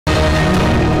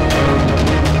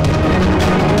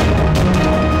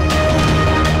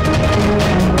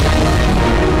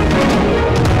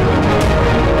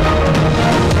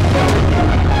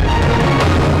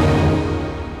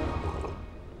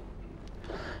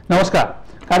नमस्कार,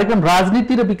 कार्यक्रम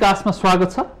राजनीति र विकासमा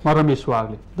स्वागत छ। म रमेश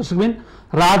वागले। दर्शकबिन,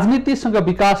 राजनीतिसँग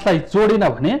विकासलाई जोडेन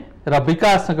भने र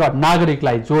विकाससँग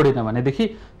नागरिकलाई जोडेन भनेदेखि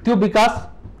त्यो विकास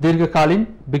दीर्घकालीन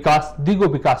विकास, दिगो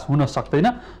विकास हुन सक्दैन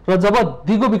र जब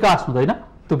दिगो विकास हुँदैन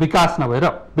त्यो विकास नभएर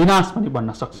विनाश पनि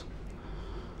बन्न सक्छ।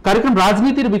 कार्यक्रम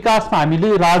राजनीति र विकासमा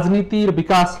हामीले राजनीति र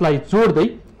विकासलाई जोड्दै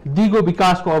दिगो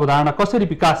विकासको अवधारणा कसरी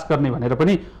विकास गर्ने भनेर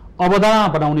पनि अवधारणा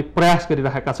बनाउने प्रयास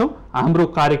गरिरहेका छौँ। हाम्रो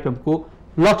कार्यक्रमको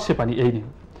लक्ष्य पनि यही नै हो।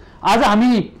 आज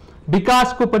हामी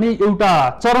विकासको पनि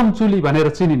एउटा चरमचुली भनेर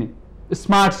चिनिने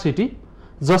स्मार्ट सिटी,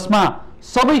 जसमा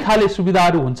सबै खाले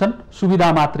सुविधाहरू हुन्छन्,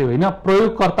 सुविधा मात्रै होइन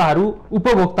प्रयोगकर्ताहरू,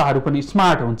 उपभोक्ताहरू पनि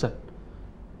स्मार्ट हुन्छन्।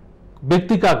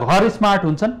 व्यक्तिका घर स्मार्ट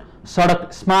हुन्छन्,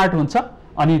 सडक स्मार्ट हुन्छ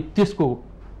अनि त्यसको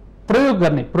प्रयोग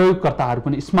गर्ने प्रयोगकर्ताहरू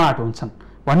पनि स्मार्ट हुन्छन्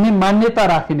भन्ने मान्यता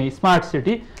राखिने स्मार्ट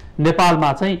सिटी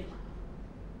नेपालमा चाहिँ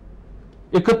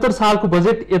 71 सालको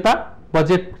बजेट यता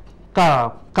बजेटका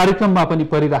कार्यक्रममा पनि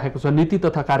परिरहेको छ, नीति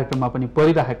तथा कार्यक्रममा पनि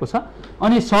परिरहेको छ।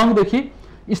 अनि सङ्घदेखि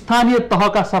स्थानीय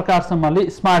तहका सरकारसम्मले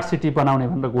स्मार्ट सिटी बनाउने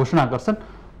भनेर घोषणा गर्छन्,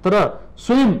 तर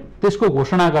स्वयं त्यसको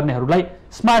घोषणा गर्नेहरूलाई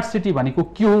स्मार्ट सिटी भनेको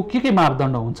के हो, के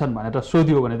मापदण्ड हुन्छन् भनेर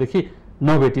सोधियो भनेदेखि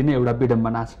नभेटिने एउटा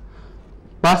विडम्बना छ।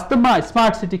 वास्तवमा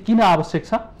स्मार्ट सिटी किन आवश्यक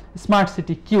छ, स्मार्ट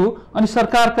सिटी के हो, अनि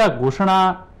सरकारका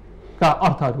घोषणाका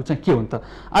अर्थहरू चाहिँ के हुन् त?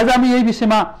 आज हामी यही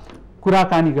विषयमा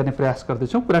कुराकानी गर्ने प्रयास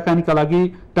गर्दैछौँ। कुराकानीका लागि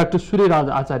डाक्टर सूर्यराज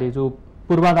आचार्य, जो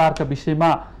पूर्वाधारका विषयमा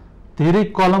धेरै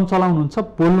कलम चलाउनुहुन्छ,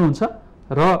 बोल्नुहुन्छ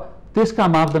र त्यसका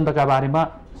मापदण्डका बारेमा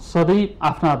सधैँ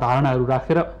आफ्ना धारणाहरू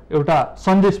राखेर एउटा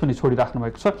सन्देश पनि छोडिराख्नु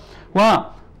भएको छ। उहाँ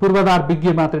पूर्वाधार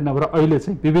विज्ञ मात्रै नभएर अहिले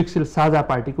चाहिँ विवेकशील साझा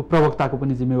पार्टीको प्रवक्ताको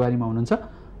पनि जिम्मेवारीमा हुनुहुन्छ।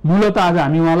 मूलत आज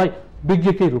हामी उहाँलाई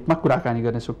विज्ञकै रूपमा कुराकानी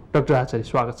गर्नेछौँ। डाक्टर आचार्य,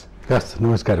 स्वागत छ।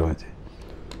 नमस्कार।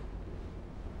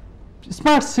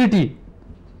 स्मार्ट सिटी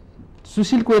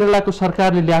सुशील कोइरालाको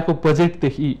सरकारले ल्याएको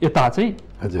बजेटदेखि यता चाहिँ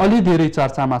अलि धेरै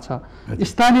चर्चामा छ।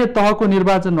 स्थानीय तहको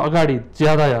निर्वाचन अगाडि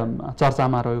ज्यादा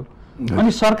चर्चामा रह्यो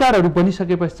अनि सरकारहरू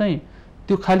बनिसकेपछि चाहिँ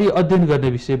त्यो खालि अध्ययन गर्ने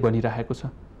विषय बनिरहेको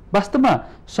छ। वास्तवमा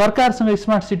सरकारसँग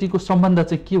स्मार्ट सिटीको सम्बन्ध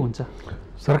चाहिँ के हुन्छ?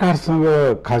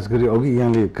 सरकारसँग खास गरी अघि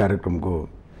यहाँले कार्यक्रमको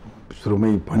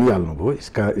सुरुमै भनिहाल्नुभयो,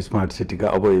 स्मार्ट सिटीका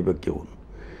अवयव के हुन्।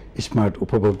 स्मार्ट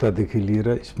उपभोक्तादेखि लिएर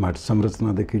स्मार्ट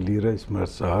संरचनादेखि लिएर स्मार्ट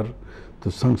सहर,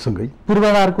 त्यो सँगसँगै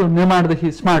पूर्वाधारको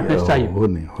निर्माणदेखि स्मार्टनेस चाहियो। हो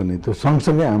नि त्यो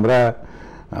सँगसँगै हाम्रा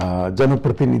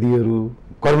जनप्रतिनिधिहरू,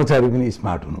 कर्मचारी पनि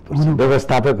स्मार्ट हुनुपर्छ,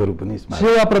 व्यवस्थापकहरू पनि स्मार्ट।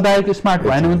 सेवा प्रदायक स्मार्ट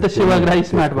भएन भने त सेवाग्राही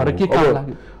स्मार्ट भएर के काम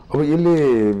लाग्यो? अब यसले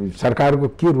सरकारको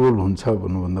के रोल हुन्छ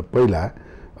भन्नुभन्दा पहिला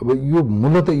अब यो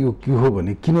मूलत यो के हो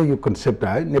भने किन यो कन्सेप्ट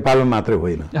आयो, नेपालमा मात्रै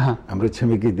होइन, हाम्रो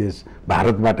छिमेकी देश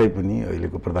भारतबाटै पनि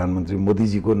अहिलेको प्रधानमन्त्री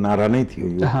मोदीजीको नारा नै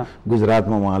थियो यो।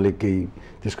 गुजरातमा उहाँले केही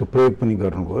त्यसको प्रयोग पनि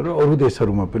गर्नुभयो र अरू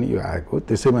देशहरूमा पनि यो आएको,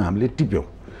 त्यसैमा हामीले टिप्यौँ।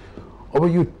 अब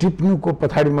यो टिप्नुको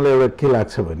पछाडि मलाई एउटा के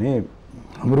लाग्छ भने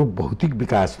हाम्रो भौतिक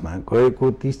विकासमा गएको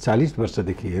 30-40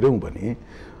 वर्षदेखि हेऱ्यौँ भने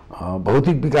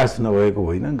भौतिक विकास नभएको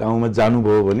होइन। गाउँमा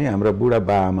जानुभयो भने हाम्रा बुढा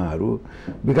बाआमाहरू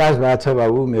विकास भएको छ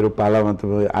बाबु, मेरो पालामा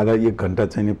त आधा 1 घन्टा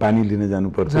चाहिँ पानी लिन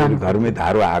जानुपर्छ, घरमै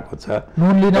धारो आएको छ,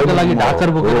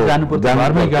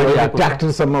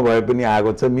 ट्र्याक्टरसम्म भए पनि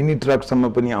आएको छ, मिनी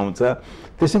ट्रकसम्म पनि आउँछ।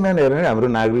 त्यसैमा हेर्नु भने हाम्रो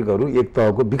नागरिकहरू एक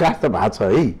तहको विकास त भएको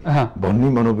छ है भन्ने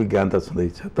मनोविज्ञान त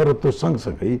छँदैछ। तर त्यो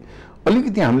सँगसँगै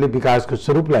अलिकति हामीले विकासको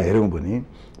स्वरूपलाई हेऱ्यौँ भने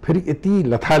फेरि यति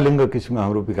लथालिङ्ग किसिमको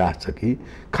हाम्रो विकास छ कि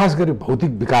खास गरी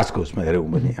भौतिक विकासको उसमा हेऱ्यौँ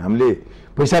भने हामीले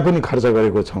पैसा पनि खर्च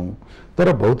गरेको छौँ,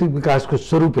 तर भौतिक विकासको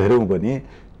स्वरूप हेऱ्यौँ भने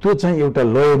त्यो चाहिँ एउटा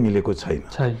लय मिलेको छैन।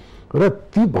 र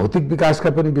ती भौतिक विकासका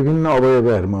पनि विभिन्न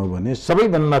अवयवहरूमा हो भने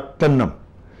सबैभन्दा टन्नम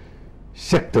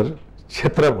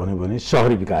क्षेत्र भन्यो भने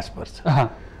सहरी विकास पर्छ।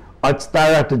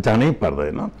 अचताबाट जानै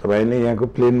पर्दैन, तपाईँले यहाँको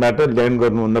प्लेनबाट ल्यान्ड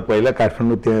गर्नुभन्दा पहिला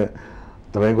काठमाडौँ त्यहाँ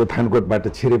तपाईँको थानकोटबाट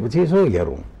छिरेपछि यसो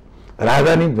हेरौँ,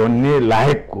 राजधानी भन्ने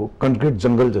लायकको कन्क्रिट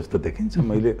जङ्गल जस्तो देखिन्छ।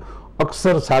 मैले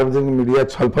अक्सर सार्वजनिक मिडिया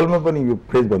छलफलमा पनि यो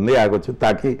फ्रेज भन्दै आएको छु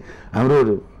ताकि हाम्रो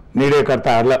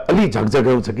निर्णयकर्ताहरूलाई अलि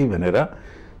झकझगाउँछ कि भनेर।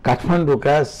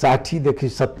 काठमाडौँका 60 देखि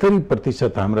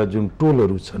 70% हाम्रा जुन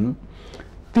टोलहरू छन्,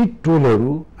 ती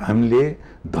टोलहरू हामीले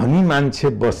धनी मान्छे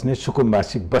बस्ने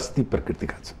सुकुम्बासी बस्ती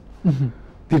प्रकृतिका छन्।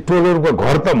 ती टोलहरूको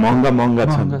घर त महँगा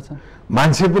छन्,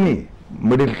 मान्छे पनि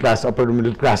मिडल क्लास, अप्पर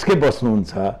मिडल क्लासकै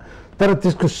बस्नुहुन्छ, तर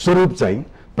त्यसको स्वरूप चाहिँ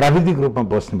प्राविधिक रूपमा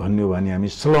बस्ने भन्ने हो भने हामी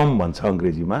स्लम भन्छ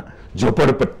अङ्ग्रेजीमा,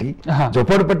 झोपडपट्टी।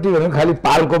 झोपडपट्टी भनेको खालि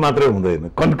पालको मात्रै हुँदैन,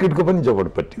 कन्क्रिटको पनि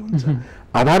झोपडपट्टी हुन्छ।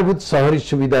 आधारभूत सहरी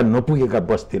सुविधा नपुगेका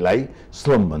बस्तीलाई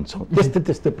स्लम भन्छौँ।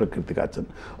 त्यस्तै प्रकृतिका छन्।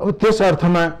 अब त्यस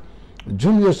अर्थमा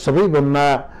जुन यो सबैभन्दा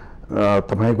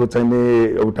तपाईँको चाहिने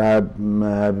एउटा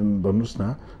भन्नुहोस् न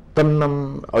तन्नम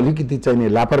अलिकति चाहिने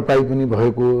लापरवाही पनि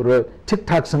भएको र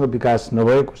ठिकठाकसँग विकास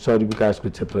नभएको शहरी विकासको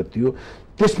क्षेत्र थियो।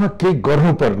 त्यसमा केही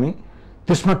गर्नुपर्ने,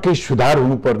 त्यसमा केही सुधार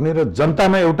हुनुपर्ने र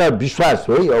जनतामा एउटा विश्वास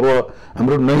हो। अब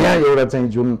हाम्रो नयाँ एउटा चाहिँ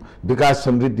जुन विकास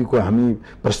समृद्धिको हामी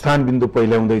प्रस्थान बिन्दु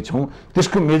पहिल्याउँदैछौँ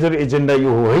त्यसको मेजर एजेन्डा यो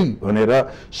हो है भनेर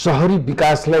शहरी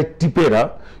विकासलाई टिपेर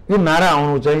यो नारा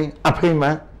आउनु चाहिँ आफैमा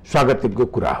स्वागतयोग्य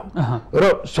कुरा हो।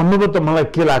 र सम्भवतः मलाई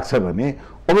के लाग्छ भने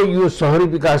अब यो शहरी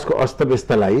विकासको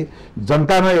अस्तव्यस्तलाई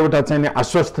जनतामा एउटा चाहिँ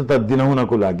आश्वस्तता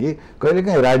दिलाउनको लागि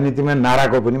कहिलेकाहीँ राजनीतिमा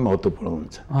नाराको पनि महत्त्वपूर्ण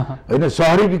हुन्छ होइन।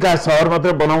 शहरी विकास सहर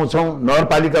मात्र बनाउँछौँ,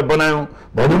 नगरपालिका बनायौँ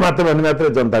भन्नु मात्र भने मात्र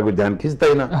जनताको ध्यान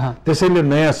खिच्दैन। त्यसैले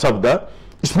नयाँ शब्द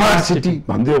स्मार्ट सिटी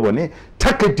भनिदियो भने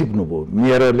ठ्याक्कै टिप्नुभयो,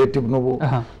 मेयरहरूले टिप्नुभयो,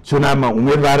 चुनावमा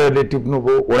उम्मेदवारहरूले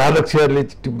टिप्नुभयो, वडाध्यक्षहरूले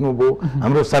टिप्नुभयो,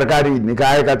 हाम्रो सरकारी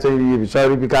निकायका चाहिँ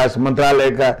शहरी विकास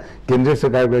मन्त्रालयका केन्द्रीय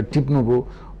सरकारले टिप्नुभयो।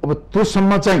 अब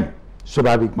त्योसम्म चाहिँ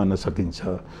स्वाभाविक मान्न सकिन्छ।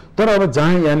 तर अब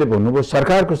जहाँ यहाँले भन्नुभयो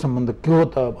सरकारको सम्बन्ध के हो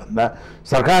त भन्दा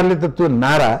सरकारले त त्यो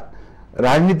नारा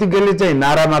राजनीतिज्ञले चाहिँ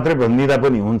नारा मात्रै भनिदिँदा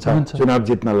पनि हुन्छ चुनाव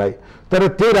जित्नलाई, तर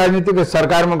त्यही राजनीतिक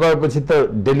सरकारमा गएपछि त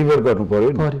डेलिभर गर्नु पर्यो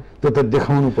नि, त्यो त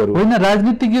देखाउनु पर्यो। होइन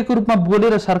राजनीतिज्ञको रूपमा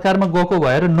बोलेर सरकारमा गएको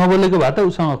भएर नबोलेको भए त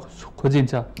उसँग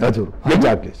खोजिन्छ। हजुर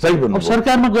एक्ज्याक्टली सही भन्नु। अब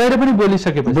सरकारमा गएर पनि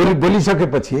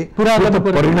बोलिसकेपछि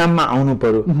परिणाममा आउनु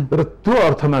पर्यो। र त्यो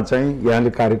अर्थमा चाहिँ यहाँले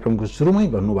कार्यक्रमको सुरुमै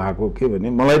भन्नुभएको के भने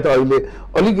मलाई त अहिले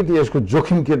अलिकति यसको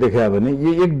जोखिम के देखा भने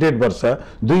यो 1-1.5 वर्ष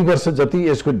 2 वर्ष जति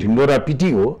यसको ढिण्डोरा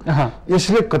पिटी हो,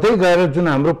 यसले कतै गएर जुन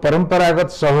हाम्रो परम्परागत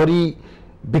शहरी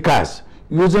विकास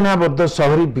योजनाबद्ध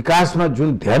शहरी विकासमा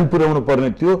जुन ध्यान पुर्याउनु पर्ने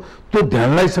थियो त्यो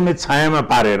ध्यानलाई समेत छायामा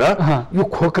पारेर यो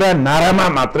खोक्रा नारामा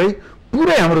मात्रै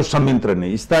पुरै हाम्रो संयन्त्र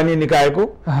नै स्थानीय निकायको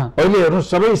अहिले हेर्नु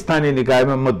सबै स्थानीय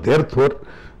निकायमा म धेर थोर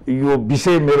यो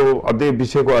विषय मेरो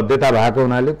विषयको अध्ययता भएको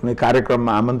हुनाले कुनै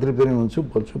कार्यक्रममा आमन्त्रित पनि हुन्छु,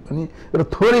 बोल्छु पनि र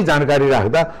थोरै जानकारी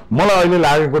राख्दा मलाई अहिले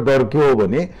लागेको डर के हो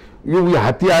भने यो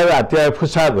हात्ती आयो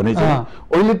फुसा भने चाहिँ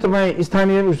अहिले तपाईँ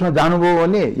स्थानीय उसमा जानुभयो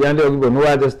भने यहाँले अघि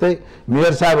भन्नुभयो जस्तै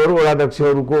मेयर साहबहरू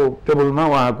वडाध्यक्षहरूको टेबलमा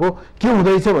उहाँको के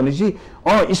हुँदैछ भनेपछि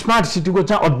स्मार्ट सिटीको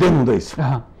चाहिँ अध्ययन हुँदैछ।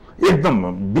 एकदम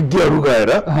विज्ञहरू गएर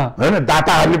होइन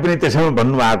दाताहरूले पनि त्यसैमा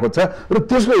भन्नुभएको छ र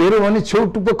त्यसको हेऱ्यो भने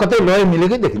छेउटुप्पो कतै लय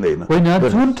मिलेकै देखिँदैन। होइन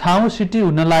जुन ठाउँ सिटी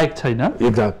हुन लायक छैन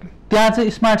एक्ज्याक्टली त्यहाँ चाहिँ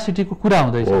स्मार्ट सिटीको कुरा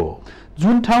हुँदैछ।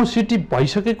 जुन ठाउँ सिटी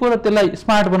भइसकेको र त्यसलाई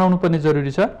स्मार्ट बनाउनु पर्ने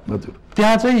जरुरी छ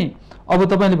त्यहाँ चाहिँ अब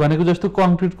तपाईँले भनेको जस्तो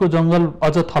कङ्क्रिटको जङ्गल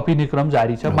अझ थपिने क्रम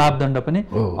जारी छ। मापदण्ड पनि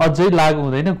अझै लागू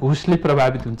हुँदैन, घुसले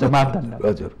प्रभावित हुन्छ मापदण्ड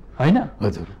होइन।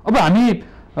 अब हामी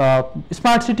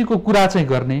स्मार्ट सिटीको कुरा चाहिँ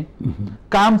गर्ने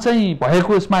काम चाहिँ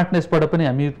भएको स्मार्टनेसबाट पनि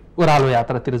हामी ओह्रालो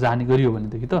यात्रातिर जाने गरियो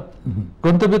भनेदेखि त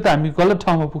गन्तव्य त हामी गलत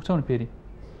ठाउँमा पुग्छौँ नि फेरि।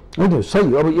 होइन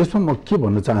सही। अब यसमा म के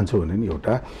भन्न चाहन्छु भने नि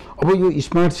एउटा अब यो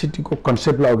स्मार्ट सिटीको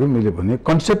कन्सेप्टलाई अघि मैले भने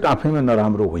कन्सेप्ट आफैमा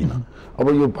नराम्रो होइन। अब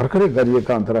यो भर्खरै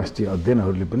गरिएका अन्तर्राष्ट्रिय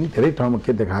अध्ययनहरूले पनि धेरै ठाउँमा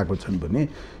के देखाएको छन् भने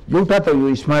एउटा त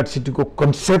यो स्मार्ट सिटीको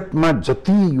कन्सेप्टमा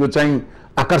जति यो चाहिँ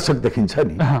आकर्षक देखिन्छ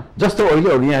नि, जस्तो अहिले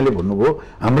अघि यहाँले भन्नुभयो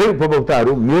हाम्रै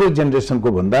उपभोक्ताहरू मेरो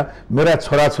जेनेरेसनको भन्दा मेरा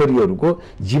छोराछोरीहरूको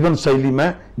जीवनशैलीमा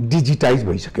डिजिटाइज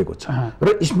भइसकेको छ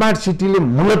र स्मार्ट सिटीले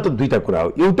मूलत दुईटा कुरा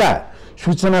हो। एउटा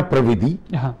सूचना प्रविधि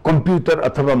कम्प्युटर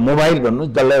अथवा मोबाइल भन्नु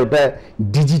जसलाई एउटा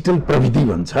डिजिटल प्रविधि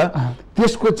भन्छ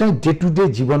त्यसको चाहिँ डे टु डे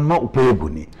जीवनमा उपयोग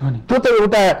हुने त्यो त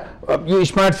एउटा यो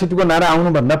स्मार्ट सिटीको नारा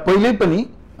आउनुभन्दा पहिल्यै पनि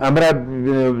हाम्रा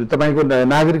तपाईको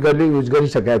नागरिकहरूले युज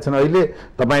गरिसकेका छन्। अहिले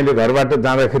तपाईले घरबाट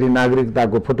जाँदाखेरि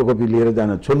नागरिकताको फोटोकपी लिएर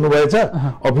जान छोड्नु भएछ,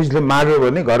 अफिसले माग्यो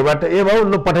भने घरबाट ए भाउ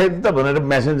ल पठाइदियो त भनेर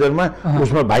मेसेन्जरमा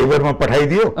उसमा भाइबरमा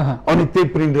पठाइदियो अनि त्यही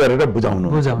प्रिन्ट गरेर बुझाउनु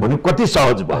भने कति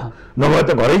सहज भयो। नभए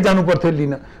त घरै जानु पर्थ्यो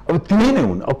लिन। अब तिनै नै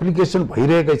हुन् एप्लिकेसन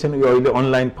भइरहेकै छन्। यो अहिले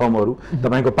अनलाइन फर्महरू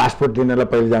तपाईको पासपोर्ट लिनलाई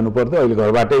पहिले जानु पर्थ्यो, अहिले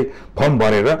घरबाटै फर्म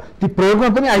भरेर ती प्रयोगमा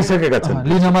पनि आइसकेका छन्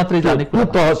लिन मात्रै जाने त्यो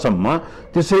तहसम्म।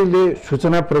 त्यसैले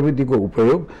सूचना प्रविधिको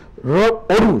उपयोग र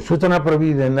अरू सूचना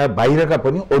प्रविधिभन्दा बाहिरका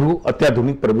पनि अरू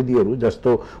अत्याधुनिक प्रविधिहरू जस्तो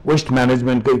वेस्ट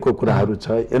म्यानेजमेन्टकैको कुराहरू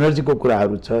छ, एनर्जीको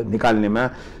कुराहरू छ निकाल्नेमा,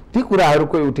 ती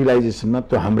कुराहरूको युटिलाइजेसनमा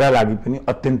त्यो हाम्रा लागि पनि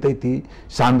अत्यन्तै ती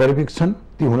सान्दर्भिक छन्,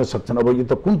 ती हुन सक्छन्। अब यो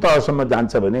त कुन तहसम्म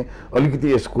जान्छ भने अलिकति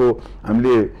यसको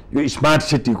हामीले यो स्मार्ट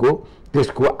सिटीको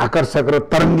त्यसको आकर्षक र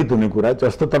तरङ्गित हुने कुरा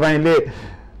जस्तो तपाईले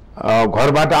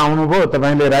घरबाट आउनुभयो,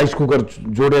 तपाईले राइस कुकर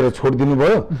जोडेर छोडिदिनु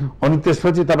भयो अनि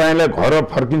त्यसपछि तपाईलाई घर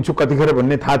फर्किन्छु कतिखेर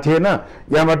भन्ने थाहा थिएन,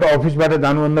 यहाँबाट अफिसबाट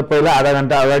जानुभन्दा पहिला आधा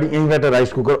घण्टा अगाडि यहीँबाट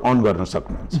राइस कुकर अन गर्न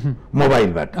सक्नुहुन्छ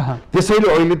मोबाइलबाट। त्यसैले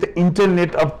अहिले त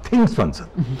इन्टरनेट अफ थिङ्स भन्छ।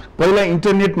 पहिला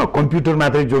इन्टरनेटमा कम्प्युटर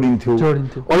मात्रै जोडिन्थ्यो,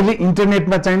 अहिले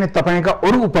इन्टरनेटमा चाहिने तपाईका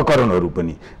अरू उपकरणहरू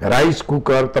पनि राइस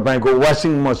कुकर, तपाईको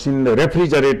वासिङ मसिन,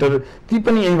 रेफ्रिजरेटर ती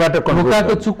पनि यहीँबाट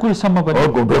ढोकाको चुकुलसम्म पनि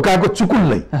ढोकाको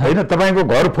चुकुललाई होइन तपाईको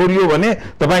घर छोडियो भने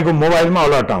तपाईँको मोबाइलमा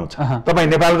अलर्ट आउँछ। तपाईँ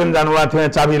नेपालगञ्ज जानुभएको थियो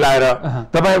चाबी लाएर,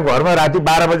 तपाईँको घरमा राति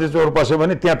 12 बजे चोर पस्यो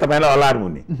भने त्यहाँ तपाईँलाई अलार्म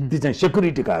हुने, ती चाहिँ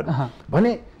सेक्युरिटीकाहरू भने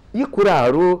यी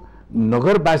कुराहरू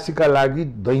नगरवासीका लागि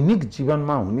दैनिक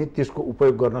जीवनमा हुने त्यसको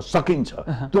उपयोग गर्न सकिन्छ।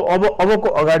 त्यो अबको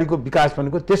अगाडिको विकास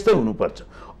भनेको त्यस्तै हुनुपर्छ।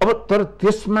 अब तर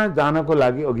त्यसमा जानको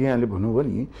लागि अघि यहाँले भन्नुभयो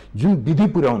नि जुन विधि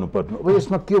पुर्याउनु पर्ने, अब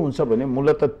यसमा के हुन्छ भने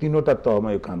मूलतः तीनवटा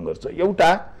तहमा यो काम गर्छ। एउटा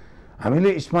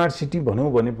हामीले स्मार्ट सिटी भनौँ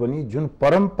भने पनि जुन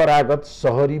परम्परागत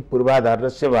शहरी पूर्वाधार र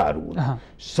सेवाहरू हुन्,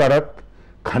 सडक,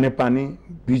 खानेपानी,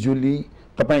 बिजुली,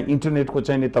 तपाईँ इन्टरनेटको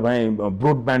चाहिँ तपाईँ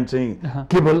ब्रोडब्यान्ड चाहिँ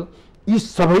केबल, यी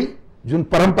सबै जुन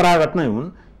परम्परागत नै हुन्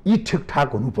यी ठिकठाक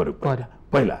हुनु पर्यो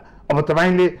पहिला। अब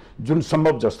तपाईँले जुन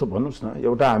सम्भव जस्तो भन्नुहोस् न,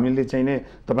 एउटा हामीले चाहिँ नि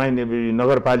तपाईँले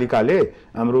नगरपालिकाले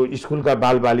हाम्रो स्कुलका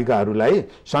बालबालिकाहरूलाई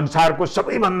संसारको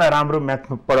सबैभन्दा राम्रो म्याथ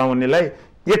पढाउनेलाई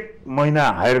 1 महिना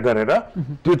हायर गरेर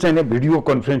त्यो चाहिँ नि भिडियो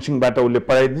कन्फरेन्सिङबाट उसले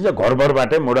पढाइदिन्छ,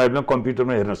 घरबाटै मोबाइलमा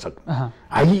कम्प्युटरमा हेर्न सक्ने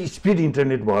हाई स्पिड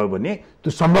इन्टरनेट भयो भने त्यो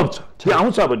सम्भव छ। त्यो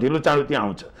आउँछ, अब ढिलो चाँडो त्यो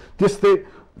आउँछ।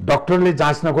 त्यस्तै डक्टरले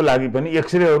जाँच्नको लागि पनि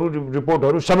एक्सरेहरू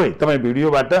रिपोर्टहरू सबै तपाईँ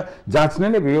भिडियोबाट जाँच्ने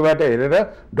नै, भिडियोबाट हेरेर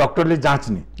डक्टरले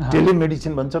जाँच्ने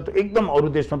टेलिमेडिसिन भन्छ, त्यो एकदम अरू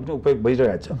देशमा पनि उपयोग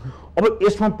भइरहेको छ। अब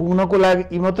यसमा पुग्नको लागि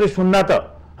यी मात्रै सुन्दा त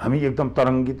हामी एकदम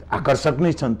तरङ्गित आकर्षक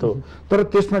नै छन् त, तर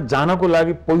त्यसमा जानको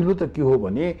लागि पहिलो त के हो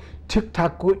भने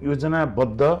ठिकठाकको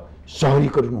योजनाबद्ध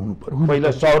सहरीकरण हुनु पर्यो।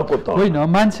 पहिला सहरको त होइन,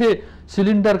 मान्छे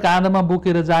सिलिन्डर काँधमा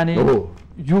बोकेर जाने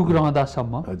युग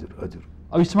रहँदासम्म हजुर हजुर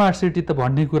अब स्मार्ट सिटी त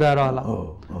भन्ने कुरा रहला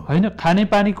होइन।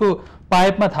 खानेपानीको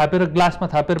पाइपमा थापेर ग्लासमा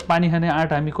थापेर पानी खाने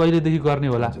आँट हामी कहिलेदेखि गर्ने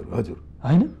होला? हजुर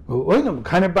होइन होइन,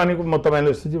 खानेपानीको म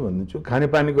तपाईँलाई यस्तो चाहिँ भनिदिन्छु,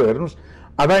 खानेपानीको हेर्नुहोस्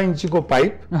आधा इन्चीको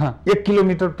पाइप 1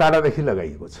 किलोमिटर टाढादेखि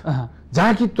लगाइएको छ,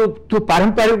 जहाँ कि त्यो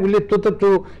पारम्परिक उसले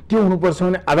त्यो के हुनुपर्छ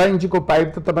भने आधा इन्चीको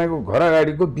पाइप त तपाईँको घर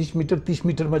अगाडिको 20 मिटर 30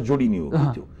 मिटरमा जोडिने हो।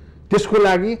 त्यो त्यसको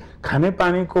लागि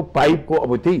खानेपानीको पाइपको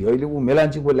अब त्यही अहिले ऊ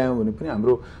मेलान्चीको ल्यायौँ भने पनि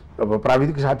हाम्रो अब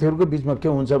प्राविधिक साथीहरूको बिचमा के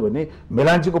हुन्छ भने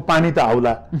मेलान्चीको पानी त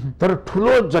आउला, तर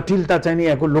ठुलो जटिलता चाहिँ नि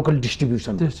यहाँको लोकल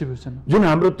डिस्ट्रिब्युसन जुन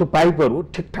हाम्रो त्यो पाइपहरू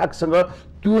ठिकठाकसँग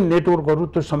त्यो नेटवर्कहरू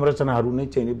त्यो संरचनाहरू नै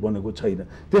चाहिँ नि बनेको छैन।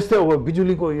 त्यस्तै अब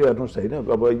बिजुलीको यो हेर्नुहोस् होइन,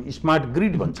 अब स्मार्ट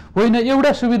ग्रिड भन्छ होइन,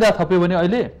 एउटा सुविधा थप्यो भने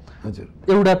अहिले हजुर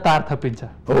एउटा तार थपिन्छ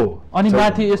हो, अनि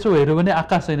माथि यसो हेऱ्यो भने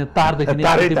आकाश छैन, तारदेखि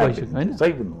होइन।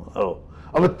 सही भन्नु हो।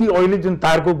 अब ती अहिले जुन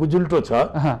तारको गुजुल्टो छ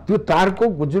त्यो तारको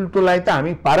गुजुल्टोलाई त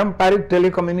हामी पारम्परिक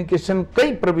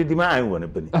टेलिकम्युनिकेसनकै प्रविधिमा आयौँ भने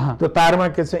पनि त्यो तारमा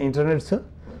के छ, इन्टरनेट छ,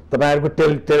 तपाईँहरूको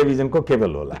टेलिभिजनको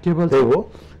केबल होला, त्यही हो।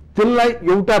 त्यसलाई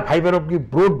एउटा fibre optic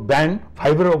broadband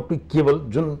fibre optic cable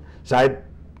जुन सायद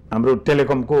हाम्रो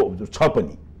टेलिकमको छ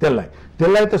पनि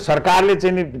त्यसलाई त सरकारले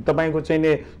चाहिँ नि तपाईँको चाहिँ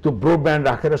नि त्यो ब्रोडब्यान्ड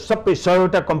राखेर सबै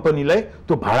 100वटा कम्पनीलाई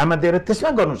त्यो भाडामा दिएर त्यसमा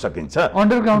गर्न सकिन्छ,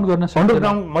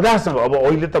 अन्डरग्राउन्ड मजासँग। अब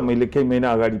अहिले त मैले केही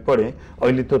महिना अगाडि पढेँ,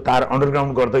 अहिले त्यो तार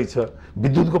अन्डरग्राउन्ड गर्दैछ,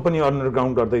 विद्युतको पनि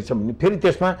अन्डरग्राउन्ड गर्दैछ भने फेरि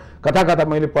त्यसमा कता कता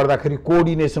मैले पढ्दाखेरि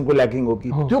कोअर्डिनेसनको ल्याकिङ हो कि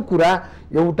त्यो कुरा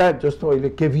एउटा जस्तो अहिले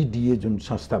केभिडिए जुन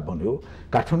संस्था बन्यो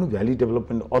काठमाडौँ भ्याली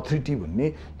डेभलपमेन्ट अथोरिटी भन्ने,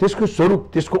 त्यसको स्वरूप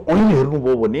त्यसको ऐन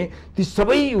हेर्नुभयो भने ती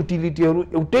सबै युटिलिटीहरू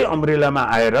एउटै अम्ब्रेलामा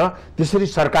आएर त्यसरी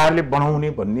सरकारले बनाउने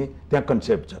भन्ने त्यहाँ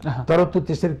कन्सेप्ट छ, तर त्यो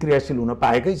त्यसरी क्रियाशील हुन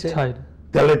पाएकै छैन।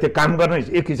 त्यसलाई त्यो काम गर्न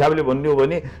एक हिसाबले भन्ने हो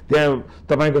भने त्यहाँ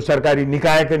तपाईँको सरकारी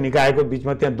निकायको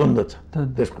बिचमा त्यहाँ द्वन्द्व छ,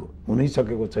 त्यसको हुनै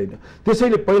सकेको छैन।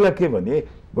 त्यसैले पहिला के भने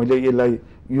मैले यसलाई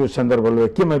यो सन्दर्भले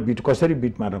केमा कसरी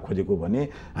बिट मार्न खोजेको भने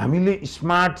हामीले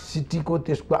स्मार्ट सिटीको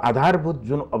त्यसको आधारभूत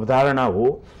जुन अवधारणा हो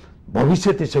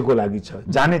भविष्य त्यसैको लागि छ,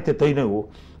 जाने त्यतै नै हो,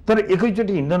 तर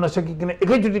एकैचोटि हिँड्न नसकिकन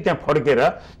एकैचोटि त्यहाँ फड्केर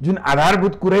जुन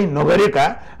आधारभूत कुरै नगरेका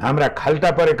हाम्रा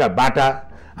खाल्टा परेका बाटा,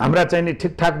 हाम्रा चाहिँ नि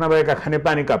ठिकठाक नभएका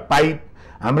खानेपानीका पाइप,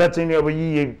 हाम्रा चाहिँ नि अब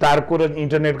यी तारको र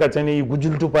इन्टरनेटका चाहिँ नि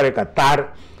गुजुल्टो परेका तार,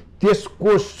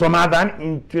 त्यसको समाधान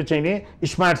त्यो चाहिँ नि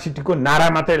स्मार्ट सिटीको नारा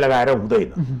मात्रै लगाएर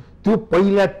हुँदैन। त्यो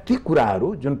पहिला ती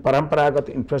कुराहरू जुन परम्परागत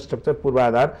इन्फ्रास्ट्रक्चर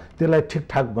पूर्वाधार त्यसलाई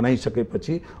ठिकठाक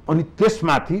बनाइसकेपछि अनि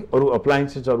त्यसमाथि अरू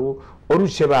अप्लायन्सेसहरू अरू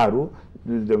सेवाहरू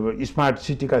स्मार्ट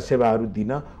सिटीका सेवाहरू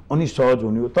दिन अनि सहज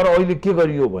हुने हो। तर अहिले के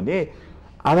गरियो भने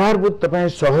आधारभूत तपाईँ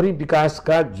शहरी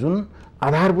विकासका जुन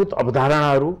आधारभूत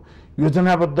अवधारणाहरू,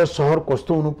 योजनाबद्ध सहर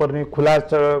कस्तो हुनुपर्ने, खुला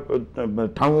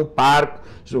ठाउँ, पार्क,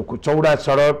 चौडा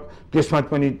सडक, त्यसमा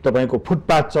पनि तपाईँको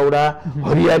फुटपाथ चौडा,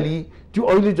 हरियाली, त्यो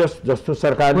अहिले जस्तो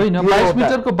सरकारले 22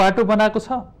 मिटरको बाटो बनाएको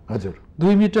छ हजुर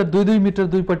 2 मिटर 2 मिटर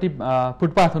दुईपट्टि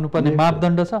फुटपाथ हुनुपर्ने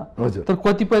मापदण्ड छ तर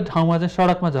कतिपय ठाउँमा चाहिँ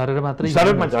सडकमा झरेर मात्रै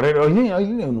सडकमा झरेर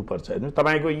अहिले नै हुनुपर्छ हैन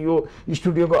तपाईको यो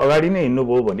स्टुडियोको अगाडि नै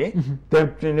हिँड्नुभयो भने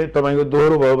त्यहाँ तपाईको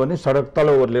दोहोरो भयो भने सडक तल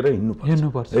ओर्लेर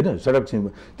हिँड्नुपर्छ हैन सडक चाहिँ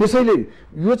त्यसैले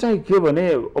यो चाहिँ के भने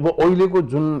अब अहिलेको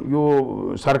जुन यो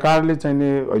सरकारले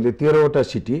चाहिँ अहिले 13 वटा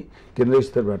सिटी केन्द्र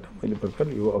स्तरबाट मैले भर्खर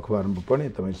यो अखबारमा पढेँ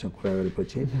तपाईसँग कुरा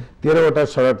गरेपछि 13 वटा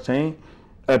सडक चाहिँ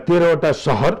 13 वटा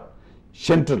शहर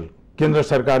सेन्ट्रल केन्द्र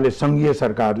सरकारले संघीय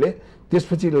सरकारले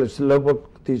त्यसपछि लगभग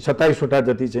 27 वटा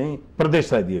जति चाहिँ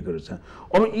प्रदेशलाई दिएको छ।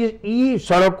 अब यी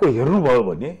सडकको हेर्नुभयो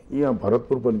भने यहाँ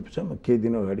भरतपुर पनि छ म केही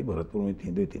दिन अगाडि भरतपुरमै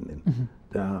थिएँ 2-3 दिन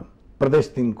त्यहाँ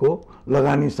प्रदेश 3 को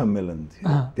लगानी सम्मेलन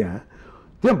थियो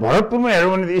त्यहाँ भरतपुरमा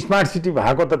हेर्नु भने स्मार्ट सिटी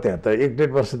भएको त त्यहाँ त 1-1.5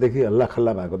 वर्षदेखि हल्ला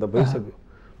खल्ला भएको त भइसक्यो।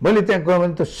 मैले त्यहाँ गएँ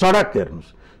भने त सडक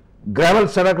हेर्नुहोस् ग्राभल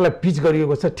सडकलाई पिच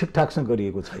गरिएको छ ठिकठाकसँग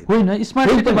गरिएको छैन। होइन स्मार्ट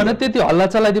सिटी भने त्यति हल्ला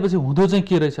चलाइदिएपछि हुँदो चाहिँ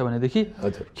के रहेछ भनेदेखि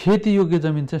खेती योग्य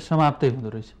जमिन चाहिँ समाप्तै हुँदो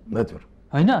रहेछ हजुर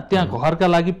हैन त्यहाँ घरका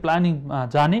लागि प्लानिङ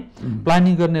जाने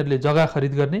प्लानिङ गर्नेहरूले जग्गा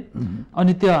खरिद गर्ने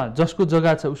अनि त्यहाँ जसको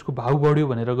जग्गा छ उसको भाउ बढ्यो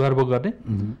भनेर गर्व गर्ने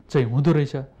चाहिँ हुँदो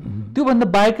रहेछ। त्योभन्दा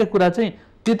बाहेकका कुरा चाहिँ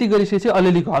त्यति गरिसकेपछि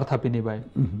अलिअलि घर थपिने भए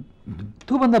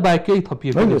त्योभन्दा बाहेक केही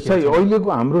थपिएको सही। अहिलेको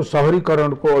हाम्रो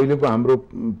शहरीकरणको अहिलेको हाम्रो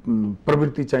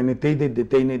प्रवृत्ति चाहिँ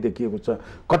त्यही नै देखिएको छ।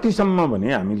 कतिसम्म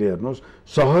भने हामीले हेर्नुहोस्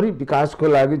शहरी विकासको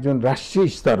लागि जुन राष्ट्रिय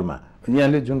स्तरमा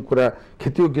यहाँले जुन कुरा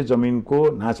खेतीयोग्य जमिनको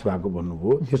नाश भएको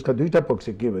भन्नुभयो त्यसका दुईटा पक्ष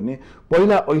के भने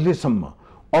पहिला अहिलेसम्म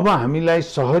अब हामीलाई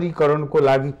शहरीकरणको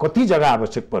लागि कति जग्गा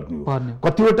आवश्यक पर्ने हो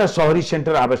कतिवटा शहरी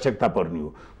सेन्टर आवश्यकता पर्ने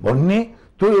हो भन्ने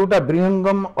त्यो एउटा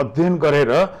वृहङ्गम अध्ययन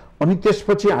गरेर अनि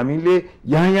त्यसपछि हामीले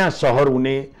यहाँ सहर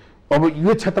हुने अब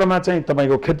यो क्षेत्रमा चाहिँ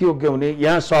तपाईको खेतीयोग्य हुने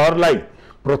यहाँ सहरलाई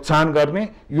प्रोत्साहन गर्ने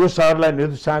यो सहरलाई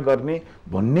निरुत्साह गर्ने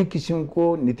भन्ने किसिमको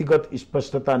नीतिगत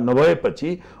स्पष्टता नभएपछि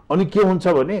अनि के हुन्छ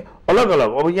भने अलग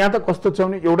अलग अब यहाँ त कस्तो छ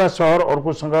भने एउटा सहर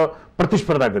अर्कोसँग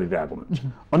प्रतिस्पर्धा गरिरहेको हुन्छ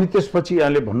अनि त्यसपछि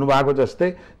यहाँले भन्नुभएको जस्तै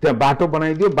त्यहाँ बाटो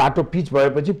बनाइदियो बाटो पिच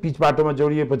भएपछि पिच बाटोमा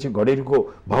जोडिएपछि घडेरीको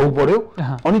भाउ बढ्यो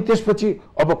अनि त्यसपछि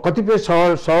अब कतिपय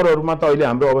सहरहरूमा त अहिले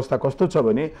हाम्रो अवस्था कस्तो छ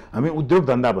भने हामी उद्योग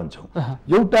धन्दा भन्छौँ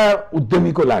एउटा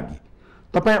उद्यमीको लागि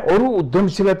तपाईं अरु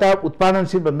उद्यमशीलता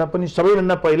उत्पादनशील भन्दा पनि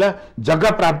सबैभन्दा पहिला जग्गा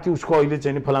प्राप्ति उसको अहिले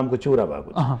चाहिँ फलामको चौरा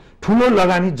भएको छ ठुलो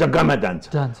लगानी जग्गामा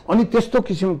जान्छ अनि त्यस्तो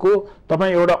किसिमको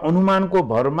तपाईं एउटा अनुमानको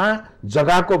भरमा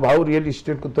जग्गाको भाउ रियल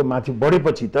इस्टेटको त माथि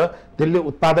बढेपछि त त्यसले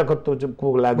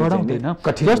उत्पादकत्वको लागि चाहिँ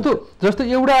कठिन जस्तो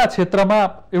एउटा क्षेत्रमा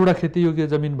एउटा खेतीयोग्य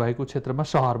जमिन भएको क्षेत्रमा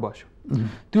शहर बस्यो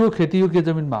त्यो खेतीयोग्य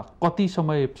जमिनमा कति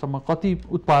समयसम्म कति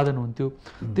उत्पादन हुन्थ्यो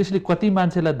त्यसले कति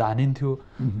मान्छेलाई धानिन्थ्यो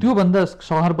त्यो भन्दा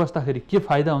शहर बस्दाखेरि के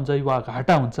फाइदा हुन्छ वा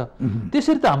घाटा हुन्छ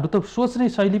त्यसरी त हाम्रो त सोच्ने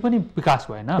शैली पनि विकास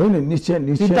भएन हैन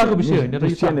निश्चय चिन्ताको विषय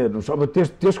होइन हेर्नुस् अब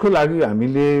त्यसको लागि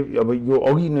हामीले अब यो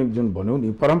अघि नै जुन भन्यौ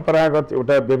नि परम्परागत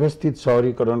एउटा व्यवस्थित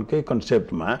शहरीकरणकै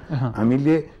कन्सेप्टमा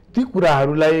हामीले ती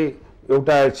कुराहरूलाई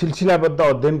एउटा सिलसिलाबद्ध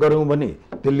अध्ययन गरौँ भने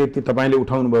त्यसले तपाईले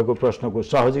उठाउनु भएको प्रश्नको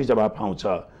सहजै जवाफ आउँछ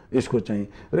यसको चाहिँ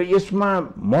र यसमा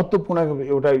महत्त्वपूर्ण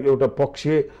एउटा पक्ष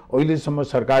अहिलेसम्म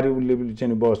सरकारी लेभल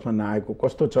चाहिँ बहसमा नआएको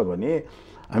कस्तो छ भने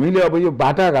हामीले अब यो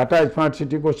बाटाघाटा स्मार्ट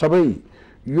सिटीको सबै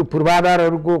यो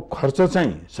पूर्वाधारहरूको खर्च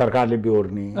चाहिँ सरकारले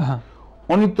बेहोर्ने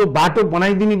अनि त्यो बाटो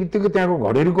बनाइदिने बित्तिकै त्यहाँको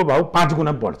घडेरीको भाउ 5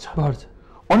 गुणा बढ्छ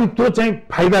अनि त्यो चाहिँ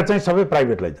फाइदा चाहिँ सबै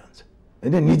प्राइभेटलाई जान्छ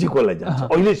हैन निजीकोलाई जान्छ।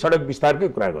 अहिले सडक विस्तारकै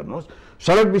कुरा गर्नुहोस्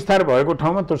सडक विस्तार भएको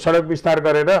ठाउँमा त्यो सडक विस्तार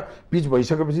गरेर पिच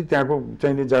भइसकेपछि त्यहाँको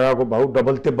चाहिँ जग्गाको भाउ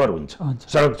डबल तेब्बर हुन्छ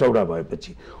सडक चौडा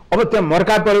भएपछि। अब त्यहाँ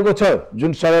मर्का परेको छ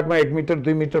जुन सडकमा 1 मिटर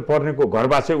 2 मिटर पर्नेको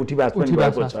घरबासै उठीबास पनि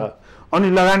भएको छ अनि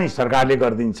लगानी सरकारले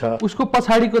गरिदिन्छ उसको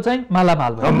पछाडीको चाहिँ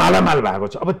मालामाल भएको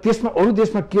छ। अब त्यसमा अरु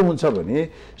देशमा के हुन्छ भने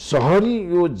शहरी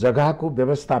यो जग्गाको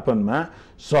व्यवस्थापनमा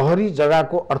शहरी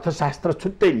जग्गाको अर्थशास्त्र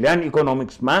छुट्टै ल्यान्ड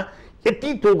इकोनोमिक्समा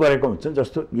यति त्यो गरेको हुन्छ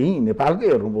जस्तो यही नेपालकै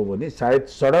हेर्नुभयो भने सायद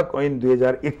सडक ऐन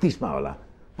 2031 मा होला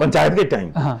पञ्चायतकै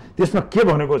टाइम त्यसमा के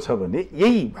भनेको छ भने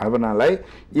यही भावनालाई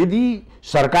यदि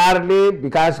सरकारले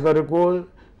विकास गरेको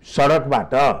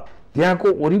सडकबाट त्यहाँको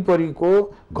वरिपरिको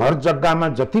घर जग्गामा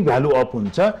जति भ्यालु अप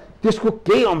हुन्छ त्यसको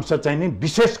केही अंश चाहिँ नि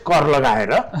विशेष कर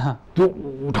लगाएर त्यो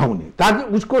उठाउने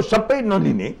ताकि उसको सबै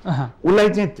नलिने उसलाई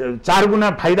चाहिँ 4 गुणा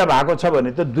फाइदा भएको छ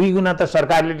भने त 2 गुणा त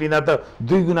सरकारले लिँदा त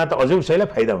 2 गुणा त अझै उसैलाई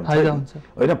फाइदा हुन्छ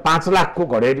हैन। 5 लाखको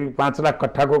घडेरी 5 लाख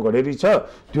कट्ठाको घडेरी छ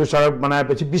त्यो सडक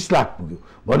बनाएपछि 20 लाख पुग्यो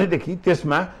भनेदेखि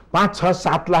त्यसमा 5, 6,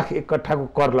 7 लाख एक कट्ठाको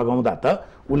कर लगाउँदा त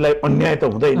उसलाई अन्याय त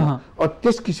हुँदैन।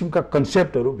 त्यस किसिमका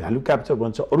कन्सेप्टहरू भ्यालु क्याप्चर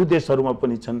भन्छ अरु देशहरूमा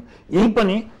पनि छन्। यही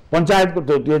पनि पञ्चायतको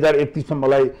 2031 मा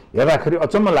मलाई हेर्दाखेरि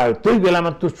अचम्म लाग्यो त्यही बेलामा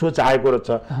त्यो सोच आएको रहेछ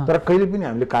तर कहिले पनि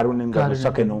हामीले कार्यान्वयन गर्न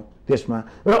सकेनौं त्यसमा।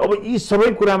 र अब यी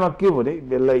सबै कुरामा के भने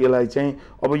यसलाई चाहिँ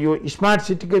अब यो स्मार्ट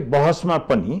सिटीकै बहसमा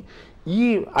पनि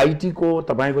यी आईटी को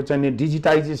तपाईको चाहिँ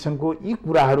डिजिटाइजेसन को यी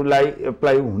कुराहरूलाई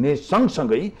एप्लाई हुने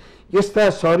सँगसँगै यस्ता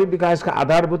शहरी विकासका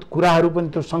आधारभूत कुराहरू पनि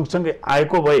त्यो सँगसँगै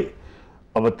आएको भए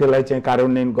अब त्यसलाई चाहिँ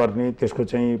कार्यान्वयन गर्ने त्यसको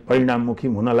चाहिँ परिणाममुखी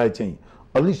हुनलाई चाहिँ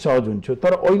अलि सहज हुन्छ।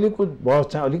 तर अहिलेको बहस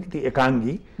चाहिँ अलिकति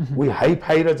एकाङ्गी उही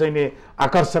हाइफाई र चाहिँ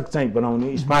आकर्षक चाहिँ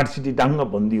बनाउने स्मार्ट सिटी डाङ्ग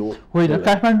बन्दी हो होइन।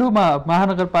 काठमाडौँमा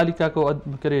महानगरपालिकाको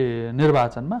के अरे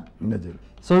निर्वाचनमा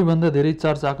सबैभन्दा धेरै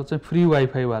चर्चाको चाहिँ फ्री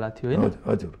वाइफाई वाला थियो होइन?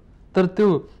 हजुर। तर त्यो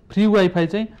फ्री वाइफाई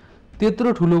चाहिँ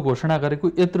त्यत्रो ठुलो घोषणा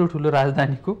गरेको यत्रो ठुलो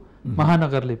राजधानीको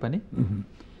महानगरले पनि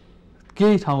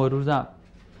केही ठाउँहरू जहाँ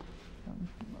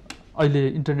अहिले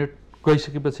इन्टरनेट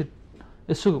गइसकेपछि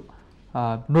यसो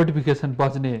नोटिफिकेसन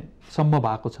बज्ने सम्म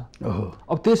भएको छ।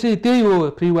 अब त्यही हो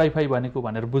फ्री वाइफाई भनेको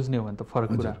भनेर बुझ्ने हो भने त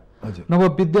फरक कुरा। नभए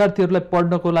विद्यार्थीहरूलाई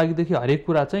पढ्नको लागिदेखि हरेक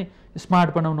कुरा चाहिँ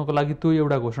स्मार्ट बनाउनको लागि त्यो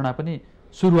एउटा घोषणा पनि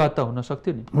सुरुवात त हुन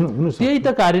सक्थ्यो नि। त्यही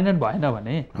त कार्यान्वयन भएन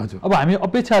भने अब हामी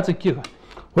अपेक्षा चाहिँ के गर्ने?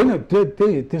 होइन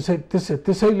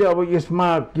त्यसैले अब यसमा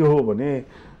के हो भने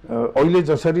अहिले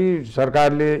जसरी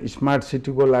सरकारले स्मार्ट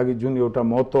सिटीको लागि जुन एउटा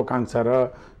महत्त्वाकांक्षा र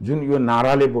जुन यो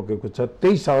नाराले बोकेको छ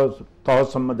त्यही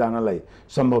तहसम्म जानलाई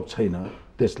सम्भव छैन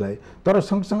त्यसलाई। तर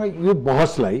सँगसँगै यो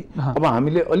बहसलाई अब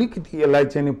हामीले अलिकति यसलाई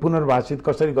चाहिँ पुनर्भाषित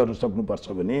कसरी गर्न सक्नुपर्छ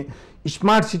भने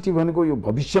स्मार्ट सिटी भनेको यो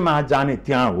भविष्यमा जाने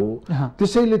त्यहाँ हो।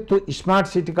 त्यसैले त्यो स्मार्ट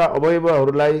सिटीका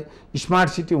अवयवहरूलाई स्मार्ट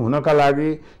सिटी हुनका लागि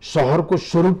सहरको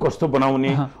स्वरूप कस्तो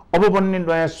बनाउने, अब बन्ने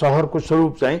नयाँ सहरको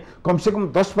स्वरूप चाहिँ कमसेकम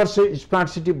 10 वर्ष स्मार्ट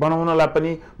सिटी बनाउनलाई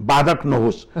पनि बाधक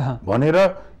नहोस् भनेर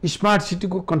स्मार्ट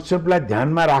सिटीको कन्सेप्टलाई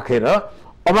ध्यानमा राखेर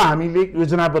अब हामीले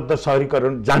योजनाबद्ध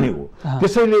शहरीकरण जाने हो।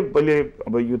 त्यसैले मैले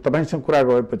अब यो तपाईसँग कुरा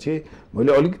गरेपछि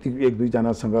मैले अलिकति एक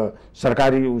दुईजनासँग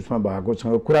सरकारी उसमा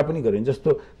भएकोसँग कुरा पनि गरेँ।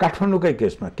 जस्तो काठमाडौँकै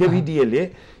केसमा केभिडिएले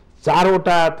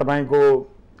 4वटा तपाईको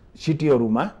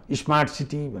सिटीहरूमा स्मार्ट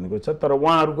सिटी भनेको छ। तर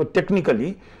उहाँहरूको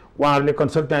टेक्निकली उहाँहरूले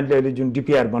कन्सल्टेन्टले अहिले जुन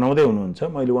डिपिआर बनाउँदै हुनुहुन्छ,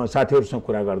 मैले उहाँ साथीहरूसँग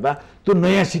कुरा गर्दा त्यो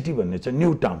नयाँ सिटी भन्ने छ,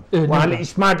 न्यू टाउन, उहाँले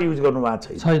स्मार्ट युज गर्नु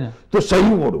भएको छैन। त्यो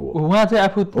सही मोड हो। उहाँ चाहिँ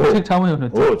आफू ठिक ठाउँमै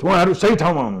हुनुहुन्छ। हो, उहाँहरू सही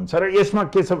ठाउँमा हुनुहुन्छ। र यसमा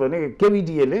के छ भने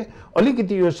केभिडिएले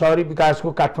अलिकति यो शहरी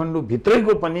विकासको काठमाडौँ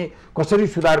भित्रैको पनि कसरी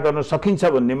सुधार गर्न सकिन्छ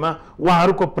भन्नेमा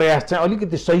उहाँहरूको प्रयास चाहिँ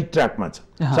अलिकति सही ट्र्याकमा छ।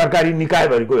 सरकारी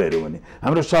निकायभरिको हेऱ्यो भने,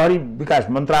 हाम्रो शहरी विकास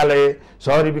मन्त्रालय,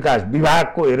 शहरी विकास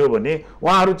विभागको हेऱ्यो भने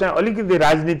उहाँहरू चाहिँ अलिकति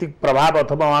राजनीतिक प्रभाव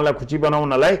अथवा उहाँलाई खुसी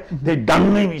बनाउनलाई त्यही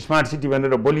डाङ्गै स्मार्ट सिटी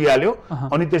भनेर बोलिहाल्यो।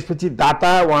 अनि त्यसपछि दाता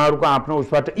उहाँहरूको आफ्नो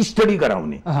उसबाट स्टडी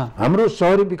गराउने। हाम्रो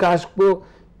शहरी विकासको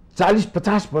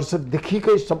 40-50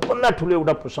 वर्षदेखिकै सबभन्दा ठुलो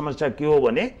एउटा समस्या के हो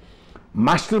भने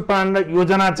मास्टर प्लान र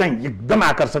योजना चाहिँ एकदम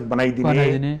आकर्षक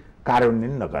बनाइदिने,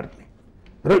 कार्यान्वयन नगर्ने।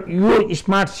 र यो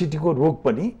स्मार्ट सिटीको रोग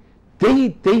पनि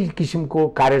त्यही किसिमको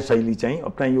कार्यशैली चाहिँ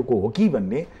अपनाइएको हो कि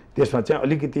भन्ने त्यसमा चाहिँ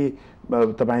अलिकति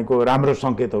तपाईको राम्रो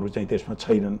सङ्केतहरू चाहिँ त्यसमा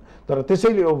छैनन्। तर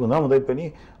त्यसैले यो हुँदाहुँदै पनि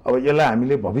अब यसलाई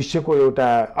हामीले भविष्यको एउटा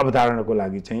अवधारणाको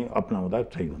लागि चाहिँ अपनाउँदा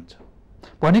सही हुन्छ।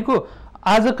 भनेको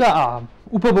आजका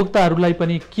उपभोक्ताहरूलाई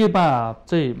पनि केमा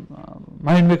चाहिँ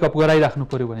माइन्ड मेकअप गराइराख्नु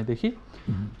पर्यो भनेदेखि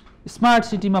स्मार्ट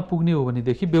सिटीमा पुग्ने हो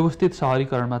भनेदेखि व्यवस्थित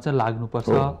शहरीकरणमा चाहिँ लाग्नुपर्छ।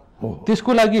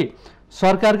 त्यसको लागि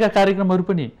सरकारका कार्यक्रमहरू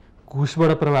पनि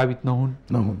घुसबाट प्रभावित नहुन्,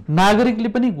 नागरिकले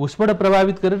पनि घुसबाट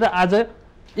प्रभावित गरेर आज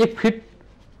 1 फिट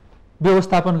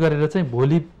व्यवस्थापन गरेर चाहिँ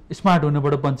भोलि स्मार्ट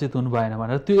हुनबाट वञ्चित हुनु भएन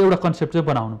भनेर त्यो एउटा कन्सेप्ट चाहिँ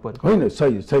बनाउनु पर्यो। होइन,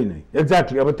 सही नै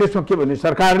एक्ज्याक्टली। अब त्यसमा के भने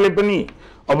सरकारले पनि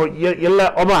अब यसलाई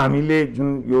अब हामीले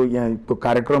जुन यो यहाँको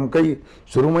कार्यक्रमकै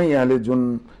सुरुमै यहाँले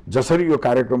जुन जसरी यो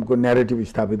कार्यक्रमको न्यारेटिभ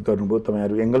स्थापित गर्नुभयो,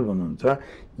 तपाईँहरू एङ्गल भन्नुहुन्छ,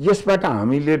 यसबाट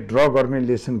हामीले ड्र गर्ने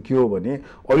लेसन के हो भने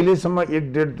अहिलेसम्म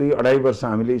 1, 1.5, 2, 2.5 वर्ष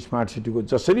हामीले स्मार्ट सिटीको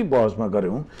जसरी बहसमा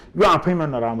गऱ्यौँ यो आफैमा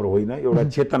नराम्रो होइन। एउटा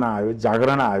चेतना आयो,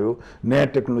 जागरण आयो, नयाँ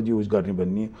टेक्नोलोजी युज गर्ने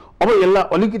भन्ने। अब यसलाई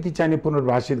अलिकति चाहिने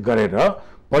पुनर्भाषित गरेर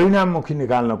परिणाममुखी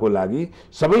निकाल्नको लागि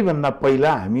सबैभन्दा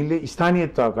पहिला हामीले स्थानीय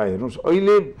तहका हेर्नुहोस्।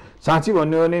 अहिले साँच्चै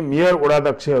भन्यो भने मेयर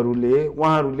वडाध्यक्षहरूले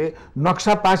उहाँहरूले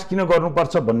नक्सा पास किन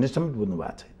गर्नुपर्छ भन्ने समेत बुझ्नु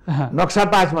भएको छैन। नक्सा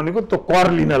पास भनेको त्यो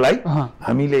कर लिनलाई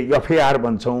हामीले एफआइआर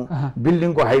भन्छौँ,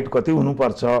 बिल्डिङको हाइट कति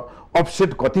हुनुपर्छ,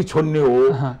 अफसेट कति छोड्ने हो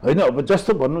होइन। अब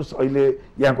जस्तो भन्नुहोस् अहिले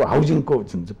यहाँको हाउजिङको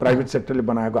प्राइभेट सेक्टरले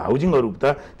बनाएको हाउजिङहरू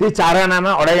त त्यही 4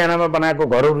 आनामा 2.5 आनामा बनाएको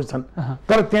घरहरू छन्।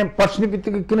 तर त्यहाँ पस्ने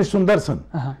बित्तिकै किन सुन्दर छन्,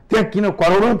 त्यहाँ किन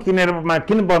करोडौँ किनेरमा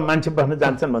किन मान्छे बस्न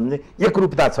जान्छन् भन्ने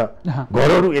एकरूपता छ।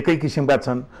 घरहरू एकै किसिमका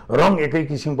छन्, रङ एकै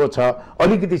किसिमको छ,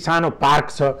 अलिकति सानो पार्क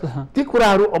छ। ती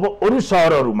कुराहरू अब अरू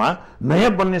सहरहरूमा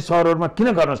नयाँ बन्ने सहरहरूमा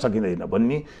किन गर्न सकिँदैन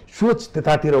भन्ने सोच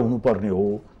त्यतातिर हुनुपर्ने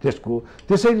हो त्यसको।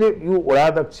 त्यसैले यो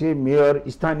वडाध्यक्ष, मेयर,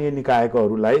 स्थानीय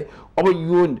निकायकोहरूलाई अब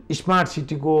यो स्मार्ट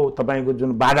सिटीको तपाईँको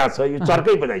जुन बाधा छ यो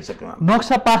चर्कै बजाइसक्यो।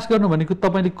 नक्सा पास गर्नु भनेको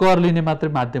तपाईँले कर लिने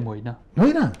मात्रै माध्यम होइन,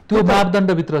 त्यो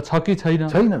मापदण्डभित्र छ कि छैन?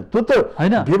 छैन, त्यो त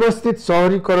होइन। व्यवस्थित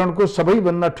सहरीकरणको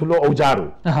सबैभन्दा ठुलो औजार हो,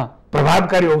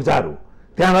 प्रभावकारी औजार हो।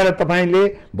 त्यहाँबाट तपाईँले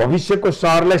भविष्यको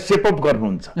सहरलाई सेपअप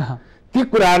गर्नुहुन्छ। ती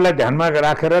कुराहरूलाई ध्यानमा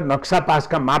राखेर नक्सा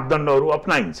पासका मापदण्डहरू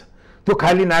अपनाइन्छ। त्यो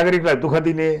खालि नागरिकलाई दुःख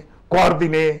दिने, कर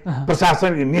दिने,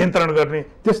 प्रशासन नियन्त्रण गर्ने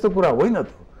त्यस्तो कुरा होइन।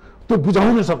 त्यो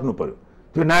बुझाउन सक्नु पर्यो।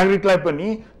 त्यो नागरिकलाई पनि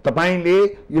तपाईँले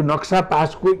यो नक्सा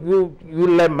पासको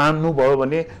योलाई मान्नुभयो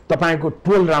भने तपाईँको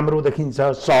टोल राम्रो देखिन्छ,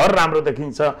 सहर राम्रो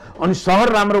देखिन्छ, अनि सहर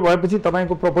राम्रो भएपछि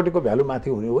तपाईँको प्रपर्टीको भ्यालु माथि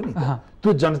हुने हो नि।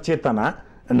 त्यो जनचेतना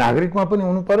नागरिकमा पनि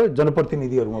हुनु पर्यो,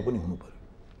 जनप्रतिनिधिहरूमा पनि हुनु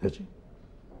पर्यो।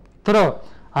 तर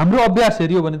हाम्रो अभ्यास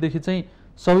हेऱ्यो भनेदेखि चाहिँ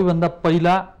सबैभन्दा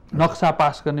पहिला नक्सा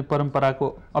पास गर्ने परम्पराको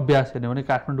अभ्यास हेर्ने भने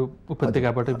काठमाडौँ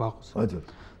उपत्यकाबाटै भएको छ। हजुर।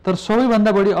 तर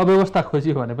सबैभन्दा बढी अव्यवस्था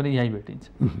खोज्यो भने पनि यहीँ भेटिन्छ।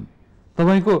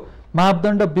 तपाईँको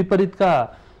मापदण्ड विपरीतका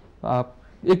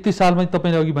 31 सालमै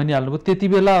तपाईँले अघि भनिहाल्नुभयो, त्यति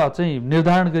बेला चाहिँ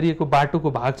निर्धारण गरिएको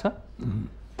बाटोको भाग छ,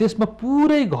 त्यसमा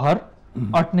पुरै घर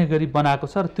अट्ने गरी बनाएको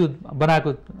छ र त्यो बनाएको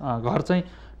घर चाहिँ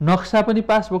नक्सा पनि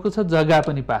पास भएको छ, जग्गा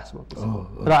पनि पास भएको छ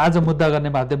र आज मुद्दा गर्ने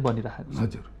माध्यम बनिरहेको छ।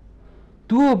 हजुर।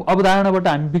 त्यो अवधारणाबाट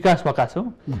हामी विकास भएका छौँ।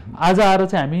 आज आएर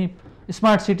चाहिँ हामी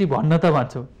स्मार्ट सिटी भन्न त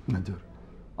भन्छौँ। हजुर।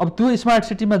 अब त्यो स्मार्ट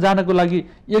सिटीमा जानको लागि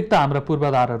एक त हाम्रा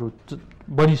पूर्वाधारहरू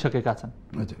बनिसकेका छन्।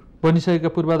 हजुर। बनिसकेका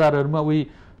पूर्वाधारहरूमा उही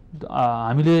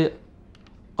हामीले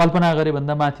कल्पना गरे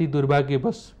भन्दा माथि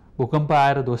दुर्भाग्यवश भूकम्प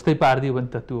आएर ध्वस्तै पारिदियो भने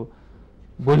त त्यो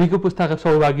भोलिको पुस्ताको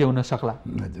सौभाग्य हुन सक्ला।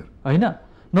 हजुर। होइन,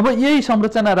 नभए यही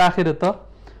संरचना राखेर त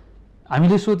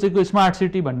हामीले सोचेको स्मार्ट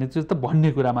सिटी भन्ने चाहिँ त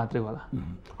भन्ने कुरा मात्रै होला।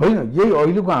 होइन, यही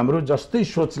अहिलेको हाम्रो जस्तै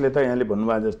सोचले त यहाँले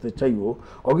भन्नुभयो जस्तै चाहिँ हो।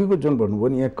 अघिको जुन भन्नुभयो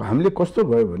नि, यहाँ हामीले कस्तो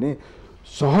भयो भने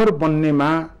सहर बन्नेमा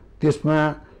त्यसमा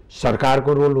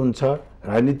सरकारको रोल हुन्छ,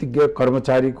 राजनीतिज्ञ,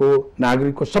 कर्मचारीको,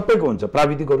 नागरिकको, सबैको हुन्छ,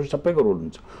 प्राविधिकहरू सबैको रोल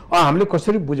हुन्छ। हामीले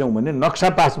कसरी बुझौँ भने नक्सा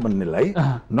पास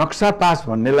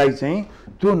भन्नेलाई चाहिँ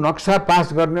त्यो नक्सा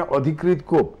पास गर्ने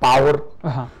अधिकृतको पावर,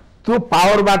 त्यो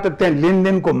पावरबाट त्यहाँ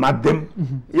लेनदेनको माध्यम,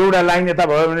 एउटा लाइन यता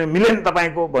भयो भने मिलेन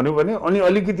तपाईँको भन्यो भने अनि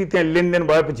अलिकति त्यहाँ लेनदेन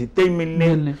भएपछि त्यही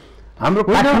मिल्ने हाम्रो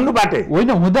काठमाडौँबाटै होइन।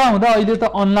 हुँदा हुँदा अहिले त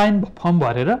अनलाइन फर्म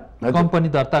भरेर कम्पनी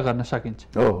दर्ता गर्न सकिन्छ।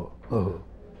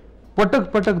 पटक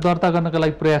पटक दर्ता गर्नका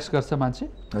लागि प्रयास गर्छ मान्छे।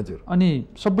 हजुर।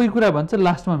 अनि सबै कुरा भन्छ,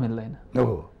 लास्टमा मिल्दैन।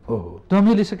 त्यो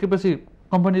मिलिसकेपछि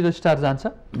कम्पनी रजिस्ट्रार जान्छ।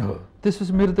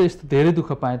 त्यसपछि मेरो त यस्तो धेरै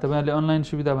दुःख पाएँ, तपाईँहरूले अनलाइन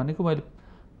सुविधा भनेको मैले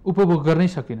उपभोग गर्नै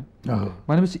सकिनँ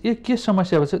भनेपछि के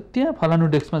समस्या भएछ, त्यहाँ फलानु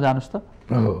डेस्कमा जानुहोस् त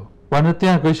भनेर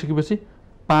त्यहाँ गइसकेपछि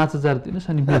 5000 दिनुहोस्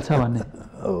अनि मिल्छ भन्ने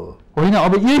होइन।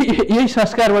 अब यही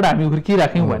संस्कारबाट हामी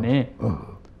हुर्किराख्यौँ भने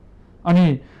अनि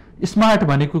स्मार्ट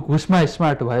भनेको घुसमा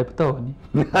स्मार्ट भए त हो नि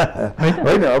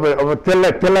होइन। अब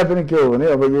त्यसलाई पनि के हो भने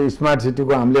अब यो स्मार्ट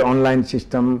सिटीको हामीले अनलाइन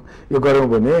सिस्टम यो गऱ्यौँ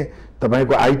भने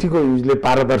तपाईँको आइटीको युजले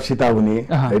पारदर्शिता हुने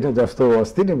होइन। जस्तो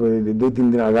अस्ति नै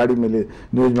 2-3 दिन अगाडि मैले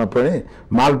न्युजमा पढेँ,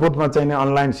 मालपोतमा चाहिँ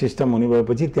अनलाइन सिस्टम हुने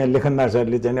भएपछि त्यहाँ लेखनदार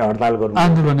सरले चाहिँ हडताल गर्नु,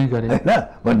 आन्दोलनै गरे होइन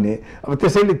भन्ने। अब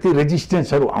त्यसैले ती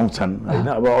रेजिस्टेन्सहरू आउँछन् होइन।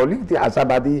 अब अलिकति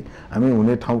आशावादी हामी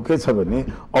हुने ठाउँ के छ भने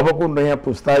अबको नयाँ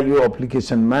पुस्ता यो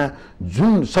एप्लिकेसनमा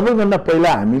जुन सबैभन्दा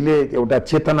पहिला हामीले एउटा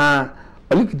चेतना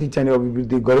अलिकति चाहिँ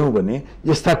अभिवृद्धि गऱ्यौँ भने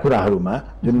यस्ता कुराहरूमा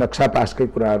जुन नक्सा पासकै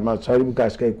कुराहरूमा, शहरी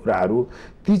विकासकै कुराहरू,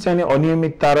 ती चाहिँ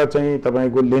अनियमितता र चाहिँ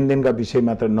तपाईँको लेनदेनका विषय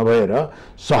मात्र नभएर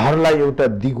सहरलाई एउटा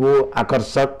दिगो,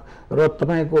 आकर्षक र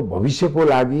तपाईँको भविष्यको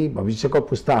लागि, भविष्यको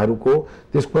पुस्ताहरूको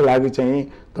त्यसको लागि चाहिँ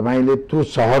तपाईँले त्यो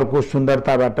सहरको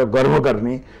सुन्दरताबाट गर्व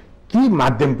गर्ने ती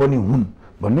माध्यम पनि हुन्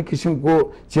भन्ने किसिमको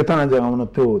चेतना जगाउन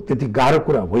त्यो त्यति गाह्रो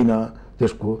कुरा होइन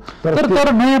त्यसको।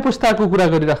 तर नयाँ पुस्ताको कुरा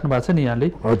गरिराख्नु भएको छ नि यहाँले।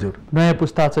 हजुर। नयाँ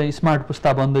पुस्ता चाहिँ स्मार्ट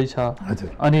पुस्ता बन्दैछ। हजुर।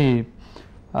 अनि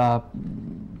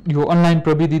यो अनलाइन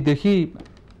प्रविधिदेखि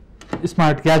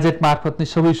स्मार्ट ग्याजेट मार्फत नै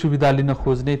सबै सुविधा लिन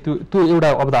खोज्ने त्यो एउटा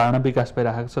अवधारणा विकास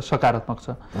भइरहेको छ, सकारात्मक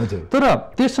छ। तर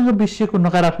त्यससँग विषयको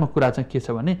नकारात्मक कुरा चाहिँ के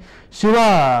छ भने सेवा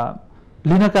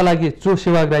लिनका लागि जो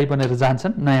सेवाग्राही बनेर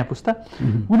जान्छन् नयाँ पुस्ता,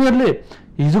 उनीहरूले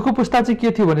हिजोको पुस्ता चाहिँ के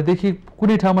थियो भनेदेखि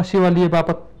कुनै ठाउँमा सेवा लिए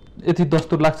बापत यति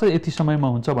दस्तुर लाग्छ, यति समयमा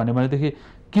हुन्छ भन्यो भनेदेखि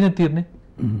किन तिर्ने,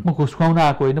 म घुस खुवाउन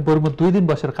आएको होइन, बरु म 2 दिन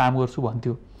बसेर काम गर्छु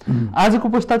भन्थ्यो। आजको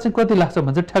पुस्ता चाहिँ कति लाग्छ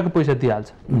भन्छ ठ्याक्क पैसा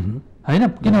दिइहाल्छ होइन,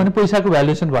 किनभने पैसाको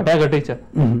भ्यालुएसन घटै छ,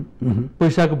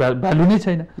 पैसाको भ्यालु नै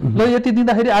छैन। ल यति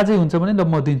दिँदाखेरि आजै हुन्छ भने ल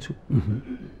म दिन्छु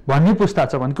भन्ने पुस्ता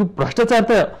छ भनेको भ्रष्टाचार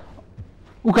त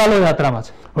उकालो यात्रामा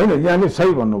छ होइन। यहाँले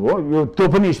सही भन्नुभयो, यो त्यो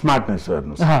पनि स्मार्टनेस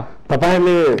हेर्नुहोस्।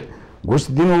 तपाईँले घुस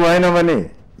दिनु भएन भने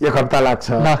 1 हप्ता लाग्छ,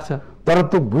 तर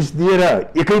त्यो घुस दिएर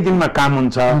एकै दिनमा काम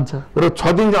हुन्छ र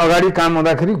 6 दिन अगाडि काम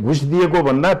हुँदाखेरि घुस दिएको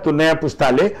भन्दा त्यो नयाँ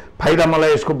पुस्ताले फाइदा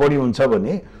मलाई यसको बढी हुन्छ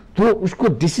भने त्यो उसको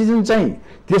डिसिजन चाहिँ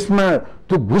त्यसमा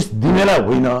त्यो घुस दिनेलाई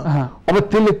होइन। अब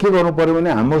त्यसले के गर्नु पर्यो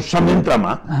भने हाम्रो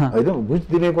संयन्त्रमा होइन घुस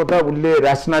दिनेको त उसले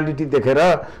ऱ्यासनालिटी देखेर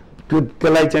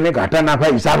त्यसलाई चाहिँ घाटा नाफा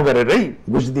हिसाब गरेरै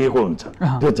घुस दिएको हुन्छ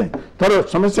त्यो चाहिँ। तर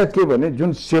समस्या के भने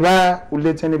जुन सेवा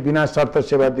उसले चाहिँ बिना शर्त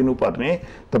सेवा दिनुपर्ने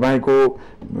तपाईँको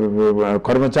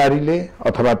कर्मचारीले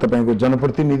अथवा तपाईँको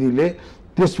जनप्रतिनिधिले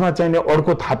त्यसमा चाहिँ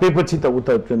अर्को थापेपछि त उ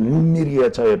त निरीह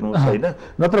छ हेर्नुहोस् होइन।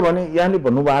 नत्र भने यहाँले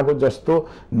भन्नुभएको जस्तो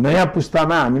नयाँ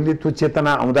पुस्तामा हामीले त्यो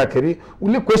चेतना आउँदाखेरि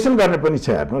उसले क्वेसन गर्ने पनि छ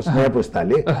हेर्नुहोस् नयाँ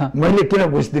पुस्ताले मैले किन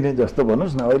घुस दिने जस्तो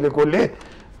भन्नुहोस् न। अहिलेकोले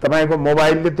तपाईँको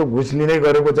मोबाइलले त्यो घुस लिँदै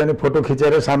गरेको चाहिँ फोटो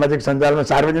खिचेर सामाजिक सञ्जालमा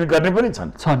सार्वजनिक गर्ने पनि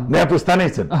छन् नयाँ पुस्ता नै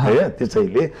छन् है।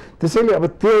 त्यसैले अब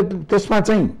त्यसमा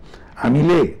चाहिँ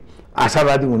हामीले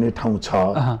आशावादी हुने ठाउँ छ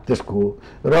त्यसको।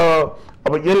 र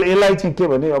अब यसलाई चाहिँ के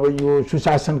भने अब यो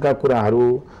सुशासनका कुराहरू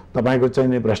तपाईँको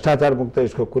चाहिँ भ्रष्टाचार मुक्त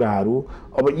यसको कुराहरू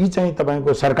अब यी चाहिँ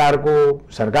तपाईँको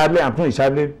सरकारले आफ्नो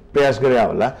हिसाबले प्रयास गरे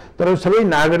होला। तर सबै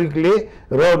नागरिकले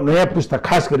र नयाँ पुस्ता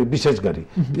खास गरी विशेष गरी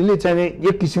यसले चाहिँ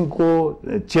एक किसिमको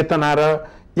चेतना र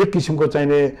एक किसिमको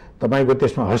चाहिने तपाईँको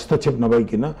त्यसमा हस्तक्षेप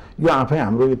नभइकन यो आफै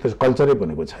हाम्रो यो त कल्चरै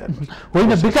बनेको छ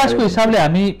होइन। विकासको हिसाबले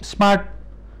हामी स्मार्ट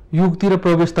युगतिर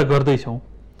प्रवेश त गर्दैछौँ।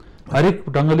 हरेक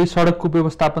ढङ्गले सडकको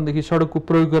व्यवस्थापनदेखि सडकको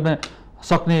प्रयोग गर्न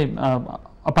सक्ने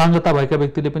अपाङ्गता भएका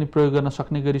व्यक्तिले पनि प्रयोग गर्न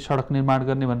सक्ने गरी सडक निर्माण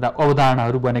गर्ने भनेर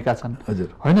अवधारणाहरू बनेका छन्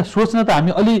होइन। सोच्न त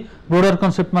हामी अलि ब्रोडर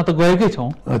कन्सेप्टमा त गएकै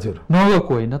छौँ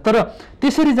नगएको होइन। तर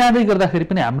त्यसरी जाँदै गर्दाखेरि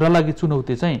पनि हाम्रो लागि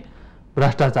चुनौती चाहिँ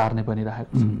भ्रष्टाचार नै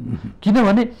बनिरहेको छ।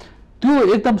 किनभने त्यो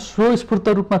एकदम स्वस्फूर्त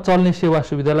रूपमा चल्ने सेवा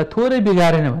सुविधालाई थोरै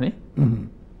बिगारेन भने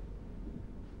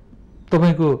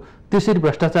तपाईँको त्यसरी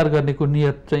भ्रष्टाचार गर्नेको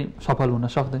नियत चाहिँ सफल हुन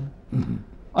सक्दैन।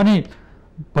 अनि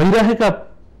भइरहेका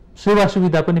सेवा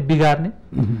सुविधा पनि बिगार्ने।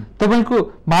 तपाईँको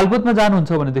मालपोतमा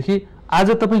जानुहुन्छ भनेदेखि आज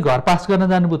तपाईँ घर पास गर्न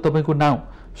जानुभयो तपाईँको नाउँ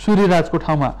सूर्यराजको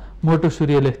ठाउँमा मोटो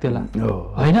सूर्य लेख्थेला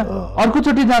होइन।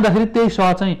 अर्कोचोटि जाँदाखेरि त्यही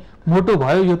सह चाहिँ मोटो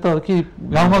भयो यो त कि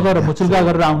गाउँमा गएर मुचुल्का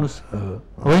गरेर आउनुहोस्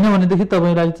होइन भनेदेखि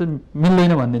तपाईँलाई चाहिँ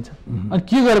मिल्दैन भनिदिन्छ। अनि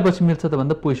के गरेपछि मिल्छ त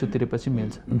भन्दा पैसा तिरेपछि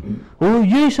मिल्छ। हो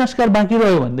यही संस्कार बाँकी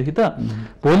रह्यो भनेदेखि त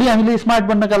भोलि हामीले स्मार्ट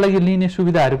बन्नका लागि लिने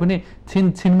सुविधाहरू पनि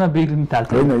छिनमा बिग्रिन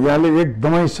थाल्छ। होइन यहाँले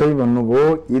एकदमै सही भन्नुभयो।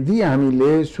 यदि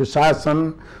हामीले सुशासन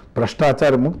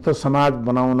भ्रष्टाचार मुक्त समाज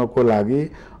बनाउनको लागि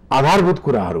आधारभूत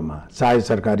कुराहरूमा चाहे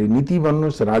सरकारी नीति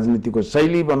भन्नुहोस् राजनीतिको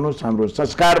शैली भन्नुहोस् हाम्रो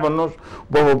संस्कार भन्नुहोस्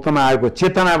उपभोक्तामा आएको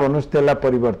चेतना भन्नुहोस् त्यसलाई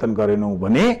परिवर्तन गरेनौँ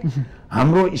भने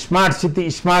हाम्रो स्मार्ट सिटी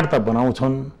स्मार्ट त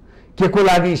बनाउँछन् के को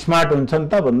लागि स्मार्ट हुन्छन्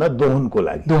त भन्दा दोहनको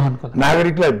लागि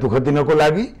नागरिकलाई दुःख दिनको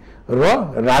लागि र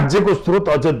राज्यको स्रोत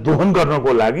अझ दोहन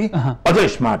गर्नको लागि अझ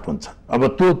स्मार्ट हुन्छ। अब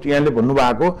त्यो यहाँले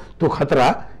भन्नुभएको त्यो खतरा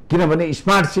किनभने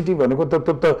स्मार्ट सिटी भनेको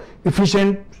त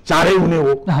इफिसियन्ट चाँडै हुने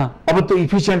हो। अब त्यो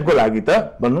इफिसियन्टको लागि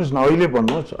त भन्नुहोस् न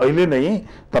अहिले नै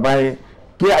तपाईँ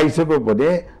के आइसक्यो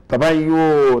भने तपाईँ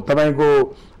यो तपाईँको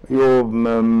यो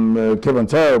के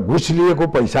भन्छ घुस लिएको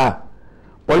पैसा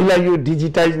पहिला यो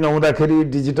डिजिटाइज नहुँदाखेरि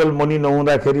डिजिटल मनी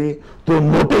नहुँदाखेरि त्यो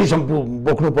नोटै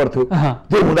बोक्नु पर्थ्यो।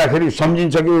 त्यो हुँदाखेरि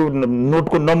सम्झिन्छ कि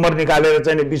नोटको नम्बर निकालेर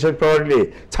चाहिँ विशेष प्रहरीले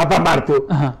छापा मार्थ्यो।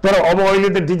 तर अब अहिले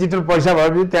त डिजिटल पैसा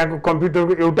भएपछि त्यहाँको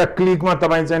कम्प्युटरको एउटा क्लिकमा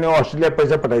तपाईँ चाहिँ अस्ट्रेलिया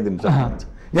पैसा पठाइदिनु सक्नुहुन्छ।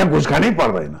 यहाँ घुस खानै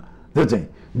पर्दैन। त्यो चाहिँ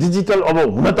डिजिटल अब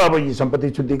हुन त अब यी सम्पत्ति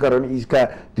शुद्धिकरण यसका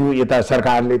त्यो यता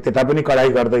सरकारले त्यता पनि कडाइ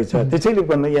गर्दैछ। त्यसैले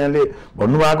पनि यहाँले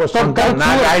भन्नुभएको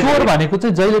चोर भनेको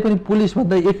चाहिँ जहिले पनि पुलिस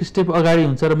भन्दा एक स्टेप अगाडि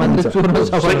हुन्छ र मान्छे चोर्न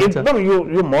सक्छ। एकदम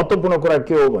यो महत्त्वपूर्ण कुरा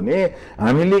के हो भने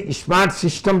हामीले स्मार्ट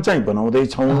सिस्टम चाहिँ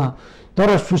बनाउँदैछौँ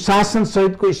तर सुशासन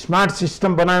सहितको स्मार्ट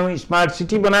सिस्टम बनायौँ स्मार्ट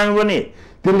सिटी बनायौँ भने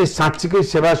त्यसले साँच्चीकै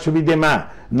सेवा सुविधामा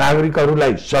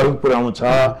नागरिकहरूलाई सहयोग पुर्याउँछ।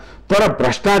 तर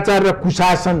भ्रष्टाचार र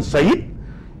कुशासन सहित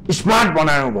स्मार्ट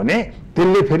बनायौँ भने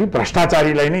त्यसले फेरि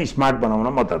भ्रष्टाचारीलाई नै स्मार्ट बनाउन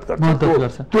मद्दत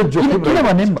गर्छ।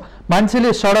 किनभने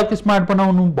मान्छेले सडक स्मार्ट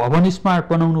बनाउनु भवन स्मार्ट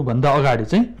बनाउनु भन्दा अगाडि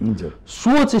चाहिँ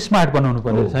सोच स्मार्ट बनाउनु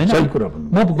पर्यो होइन।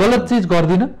 म गलत चिज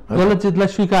गर्दिनँ गलत चिजलाई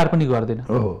स्वीकार पनि गर्दिनँ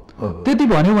त्यति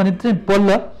भन्यो भने चाहिँ बल्ल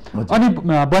अनि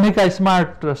बनेका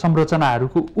स्मार्ट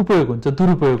संरचनाहरूको उपयोग हुन्छ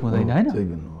दुरुपयोग हुँदैन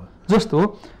होइन। जस्तो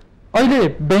अहिले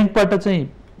ब्याङ्कबाट चाहिँ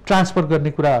ट्रान्सफर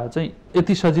गर्ने कुरा चाहिँ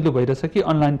यति सजिलो भइरहेछ कि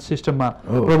अनलाइन सिस्टममा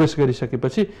प्रवेश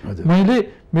गरिसकेपछि मैले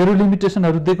मेरो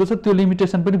लिमिटेसनहरू दिएको छ त्यो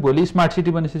लिमिटेसन पनि भोलि स्मार्ट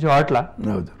सिटी बनेपछि हट्ला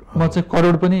म चाहिँ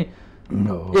करोड पनि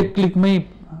एक क्लिकमै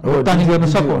भुक्तानी गर्न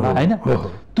सकौँ होला होइन।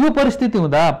 त्यो परिस्थिति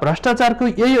हुँदा भ्रष्टाचारको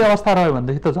यही अवस्था रह्यो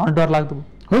भनेदेखि त झन् डर लाग्दो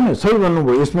होइन सही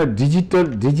भन्नुभयो। यसमा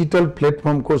डिजिटल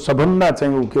प्लेटफर्मको सबभन्दा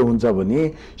चाहिँ ऊ के हुन्छ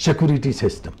भने सेक्युरिटी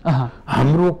सिस्टम,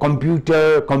 हाम्रो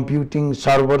कम्प्युटिङ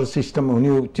सर्भर सिस्टम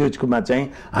हुने त्यसकोमा चाहिँ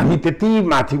हामी त्यति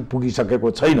माथि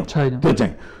पुगिसकेको छैनौँ।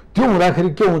 त्यो हुँदाखेरि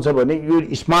के हुन्छ भने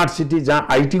यो स्मार्ट सिटी जहाँ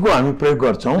आइटीको हामी प्रयोग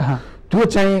गर्छौँ त्यो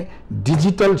चाहिँ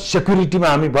डिजिटल सेक्युरिटीमा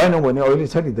हामी भएनौँ भने अहिले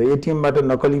छ नि त एटिएमबाट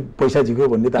नकली पैसा झिक्यो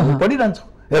भन्ने त हामी पढिरहन्छौँ।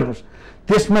 हेर्नुहोस्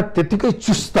त्यसमा त्यतिकै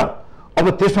चुस्त, अब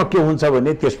त्यसमा के हुन्छ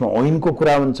भने त्यसमा ऐनको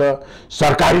कुरा हुन्छ,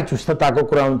 सरकारी चुस्तताको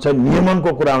कुरा हुन्छ,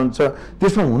 नियमनको कुरा हुन्छ।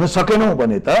 त्यसमा हुन सकेनौँ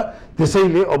भने त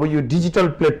त्यसैले अब यो डिजिटल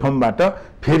प्लेटफर्मबाट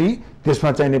फेरि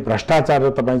त्यसमा चाहिने भ्रष्टाचार र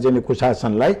तपाईँ चाहिने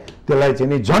कुशासनलाई त्यसलाई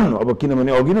चाहिँ झन् अब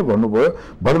किनभने अघि नै भन्नुभयो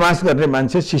बदमास गर्ने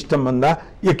मान्छे सिस्टमभन्दा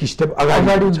एक स्टेप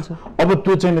अगाडि हुन्छ। अब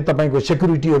त्यो चाहिँ तपाईँको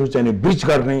सेक्युरिटीहरू चाहिँ ब्रिच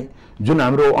गर्ने जुन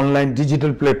हाम्रो अनलाइन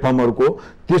डिजिटल प्लेटफर्महरूको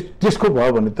त्यसको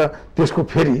भयो भने त त्यसको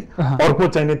फेरि अर्को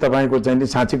चाहिँ तपाईँको चाहिँ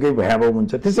साँच्चीकै भयावह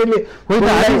हुन्छ। त्यसैले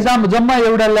जम्मा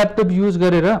एउटा ल्यापटप युज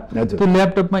गरेर त्यो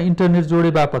ल्यापटपमा इन्टरनेट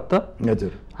जोडे बापत त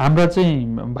हजुर हाम्रा चाहिँ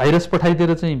भाइरस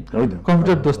पठाइदिएर चाहिँ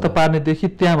कम्प्युटर ध्वस्त पार्नेदेखि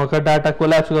त्यहाँ भएका डाटा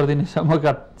कोल्याप्स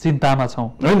गरिदिनेसम्मका चिन्तामा छौँ।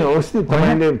 होइन अस्ति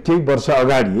तपाईँले केही वर्ष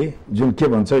अगाडि जुन के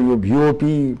भन्छ यो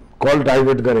भिओपी कल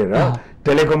डाइभर्ट गरेर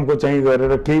टेलिकमको चाहिँ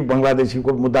गरेर केही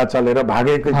बङ्गलादेशीको मुद्दा चलेर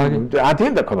भागेको आएको थियो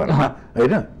नि त खबरमा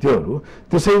होइन त्योहरू।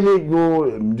 त्यसैले यो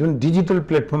जुन डिजिटल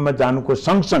प्लेटफर्ममा जानुको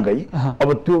सँगसँगै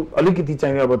अब त्यो अलिकति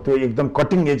चाहिँ अब त्यो एकदम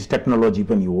कटिङ एज टेक्नोलोजी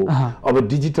पनि हो। अब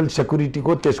डिजिटल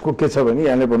सेक्युरिटीको त्यसको के छ भने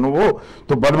यहाँले भन्नुभयो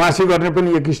त्यो बदमासी गर्ने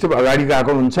पनि एक स्टेप अगाडि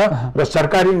गएको हुन्छ र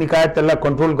सरकारी निकाय त्यसलाई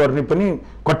कन्ट्रोल गर्ने पनि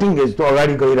कटिङ एज त्यो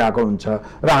अगाडि गइरहेको हुन्छ।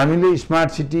 र हामीले स्मार्ट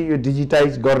सिटी यो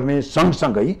डिजिटाइज गर्ने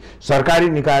सँगसँगै सरकारी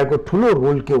निकायको ठुलो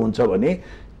रोल के हुन्छ भने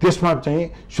त्यसमा चाहिँ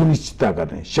सुनिश्चितता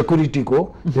गर्ने सेक्युरिटीको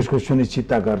त्यसको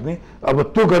सुनिश्चितता गर्ने। अब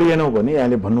त्यो गरिएनौँ भने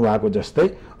यहाँले भन्नुभएको जस्तै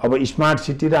अब स्मार्ट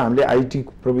सिटी र हामीले आइटी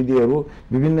प्रविधिहरू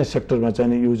विभिन्न सेक्टरमा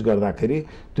चाहिँ युज गर्दाखेरि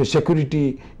त्यो सेक्युरिटी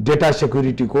डेटा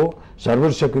सेक्युरिटीको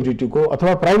सर्भर सेक्युरिटीको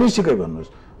अथवा प्राइभेसीकै भन्नुहोस्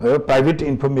प्राइभेट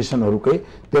इन्फर्मेसनहरूकै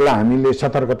त्यसलाई हामीले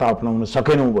सतर्कता अपनाउन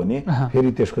सकेनौँ भने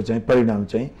फेरि त्यसको चाहिँ परिणाम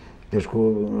चाहिँ त्यसको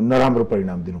नराम्रो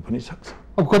परिणाम दिनु पनि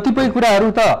सक्छ। अब कतिपय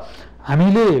कुराहरू त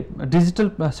हामीले डिजिटल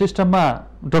सिस्टममा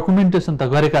डकुमेन्टेसन त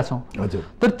गरेका छौँ हजुर,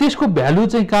 तर त्यसको भ्यालु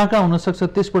चाहिँ कहाँ हुनसक्छ,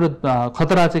 त्यसबाट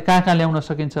खतरा चाहिँ कहाँ ल्याउन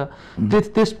सकिन्छ,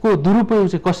 त्यसको दुरुपयोग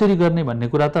चाहिँ कसरी गर्ने भन्ने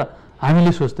कुरा त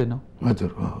हामीले सोच्दैनौँ। हजुर,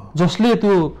 जसले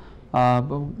त्यो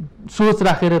सोच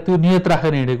राखेर त्यो नियत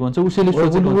राखेर हिँडेको हुन्छ उसैले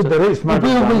सोचेको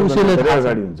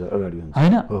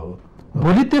होइन।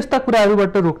 भोलि त्यस्ता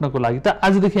कुराहरूबाट रोक्नको लागि त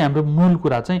आजदेखि हाम्रो मूल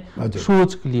कुरा चाहिँ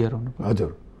सोच क्लियर हुनु पर्यो।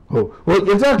 हजुर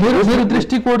मेरो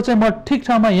दृष्टिकोण चाहिँ म ठिक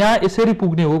ठाउँमा यहाँ यसरी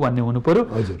पुग्ने हो भन्ने हुनु पर्यो।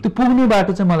 त्यो पुग्ने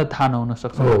बाटो चाहिँ मलाई थाहा नहुन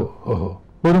सक्छ।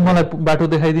 बरु मलाई बाटो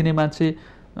देखाइदिने मान्छे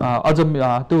अझ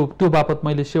त्यो बापत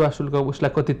मैले सेवा शुल्क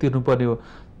उसलाई कति तिर्नु पर्यो,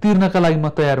 तिर्नका लागि म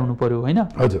तयार हुनु पर्यो होइन।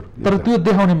 तर त्यो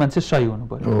देखाउने मान्छे सही हुनु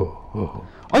पर्यो।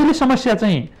 अहिले समस्या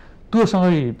चाहिँ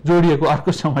त्योसँगै जोडिएको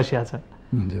अर्को समस्या छ।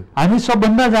 हामी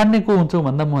सबभन्दा जान्ने को हुन्छौँ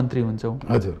भन्दा मन्त्री हुन्छौँ,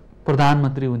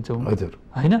 प्रधानमन्त्री हुन्छौँ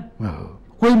होइन।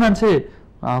 कोही मान्छे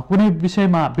कुनै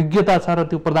विषयमा विज्ञता छ र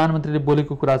त्यो प्रधानमन्त्रीले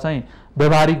बोलेको कुरा चाहिँ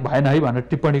व्यवहारिक भएन है भनेर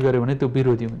टिप्पणी गर्यो भने त्यो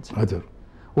विरोधी हुन्छ।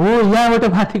 हो यहाँबाट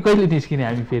माथि कहिले निस्किने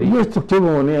हामी फेरि? यस्तो के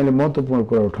भयो भने अहिले महत्त्वपूर्ण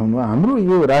कुरा उठाउनु हाम्रो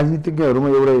यो राजनीतिज्ञहरूमा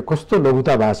एउटा कस्तो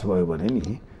लघुताभास भयो भने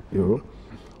नि यो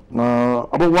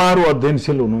अब उहाँहरू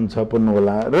अध्ययनशील हुनुहुन्छ पनि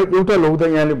होला र एउटा लघुता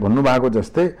यहाँले भन्नुभएको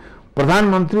जस्तै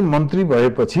प्रधानमन्त्री मन्त्री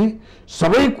भएपछि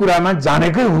सबै कुरामा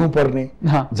जानेकै हुनुपर्ने,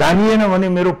 जानिएन भने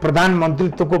मेरो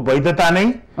प्रधानमन्त्रीत्वको वैधता नै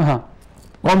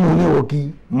कम हुने हो कि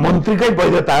मन्त्रीकै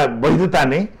वैधता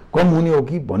नै कम हुने हो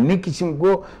कि भन्ने किसिमको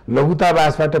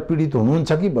लघुताभासबाट पीडित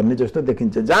हुनुहुन्छ कि भन्ने जस्तो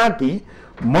देखिन्छ। जहाँ कि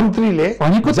मन्त्रीले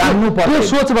जान्नु पर्छ,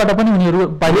 सोचबाट पनि उनीहरू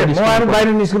बाहिर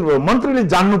निस्कनु पर्यो। मन्त्रीले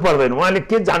जान्नु पर्दैन, उहाँले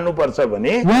के जान्नुपर्छ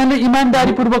भने उहाँले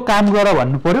इमान्दारीपूर्वक काम गर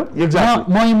भन्नु पर्यो।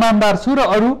 म इमान्दार छु र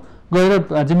अरू गएर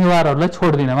जिम्मेवारहरूलाई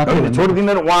छोड्दिन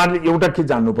र उहाँहरूले एउटा के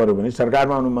जान्नु पर्यो भने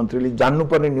सरकारमा आउनु मन्त्रीले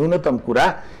जान्नुपर्ने न्यूनतम कुरा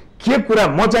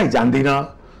म चाहिँ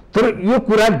जान्दिनँ तर यो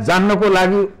कुरा जान्नको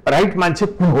लागि राइट मान्छे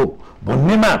कुन हो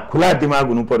भन्नेमा खुला दिमाग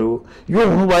हुनु पर्यो। यो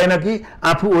हुनु भएन कि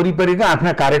आफू वरिपरिका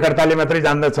आफ्ना कार्यकर्ताले मात्रै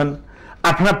जान्दछन्,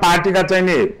 आफ्ना पार्टीका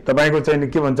चाहिने तपाईँको चाहिने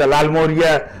के भन्छ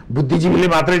लालमौरिया बुद्धिजीवीले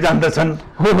मात्रै जान्दछन्।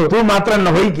 त्यो मात्र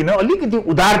नभइकन अलिकति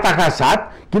उदारताका साथ,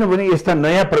 किनभने यस्ता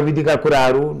नयाँ प्रविधिका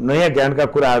कुराहरू नयाँ ज्ञानका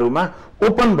कुराहरूमा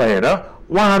ओपन भएर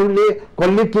उहाँहरूले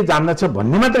कसले के जान्दछ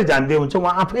भन्ने मात्रै जान्दै हुन्छ,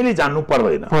 उहाँ आफैले जान्नु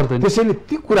पर्दैन। त्यसैले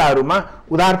ती कुराहरूमा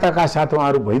उदारताका साथ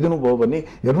उहाँहरू भइदिनु भयो भने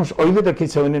हेर्नुहोस् अहिले त के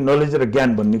छ भने नलेज र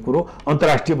ज्ञान भन्ने कुरो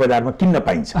अन्तर्राष्ट्रिय बजारमा किन्न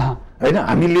पाइन्छ होइन।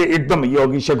 हामीले एकदम यो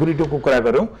अघि सेक्युरिटीको कुरा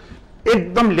गऱ्यौँ,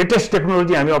 एकदम लेटेस्ट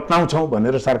टेक्नोलोजी हामी अपनाउँछौँ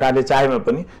भनेर सरकारले चाहेमा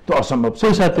पनि त्यो असम्भव छ।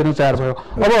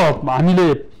 अब हामीले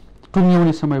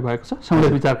टुङ्ग्याउने समय भएको छ। समय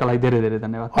विचारका लागि धेरै धेरै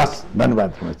धन्यवाद। हस्, धन्यवाद।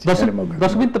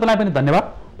 दर्शकबिन तपाईँलाई पनि धन्यवाद।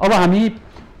 अब हामी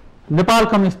नेपाल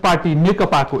कम्युनिस्ट पार्टी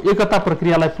नेकपाको एकता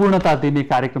प्रक्रियालाई पूर्णता दिने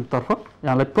कार्यक्रमतर्फ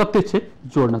यहाँलाई प्रत्यक्ष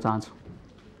जोड्न चाहन्छु।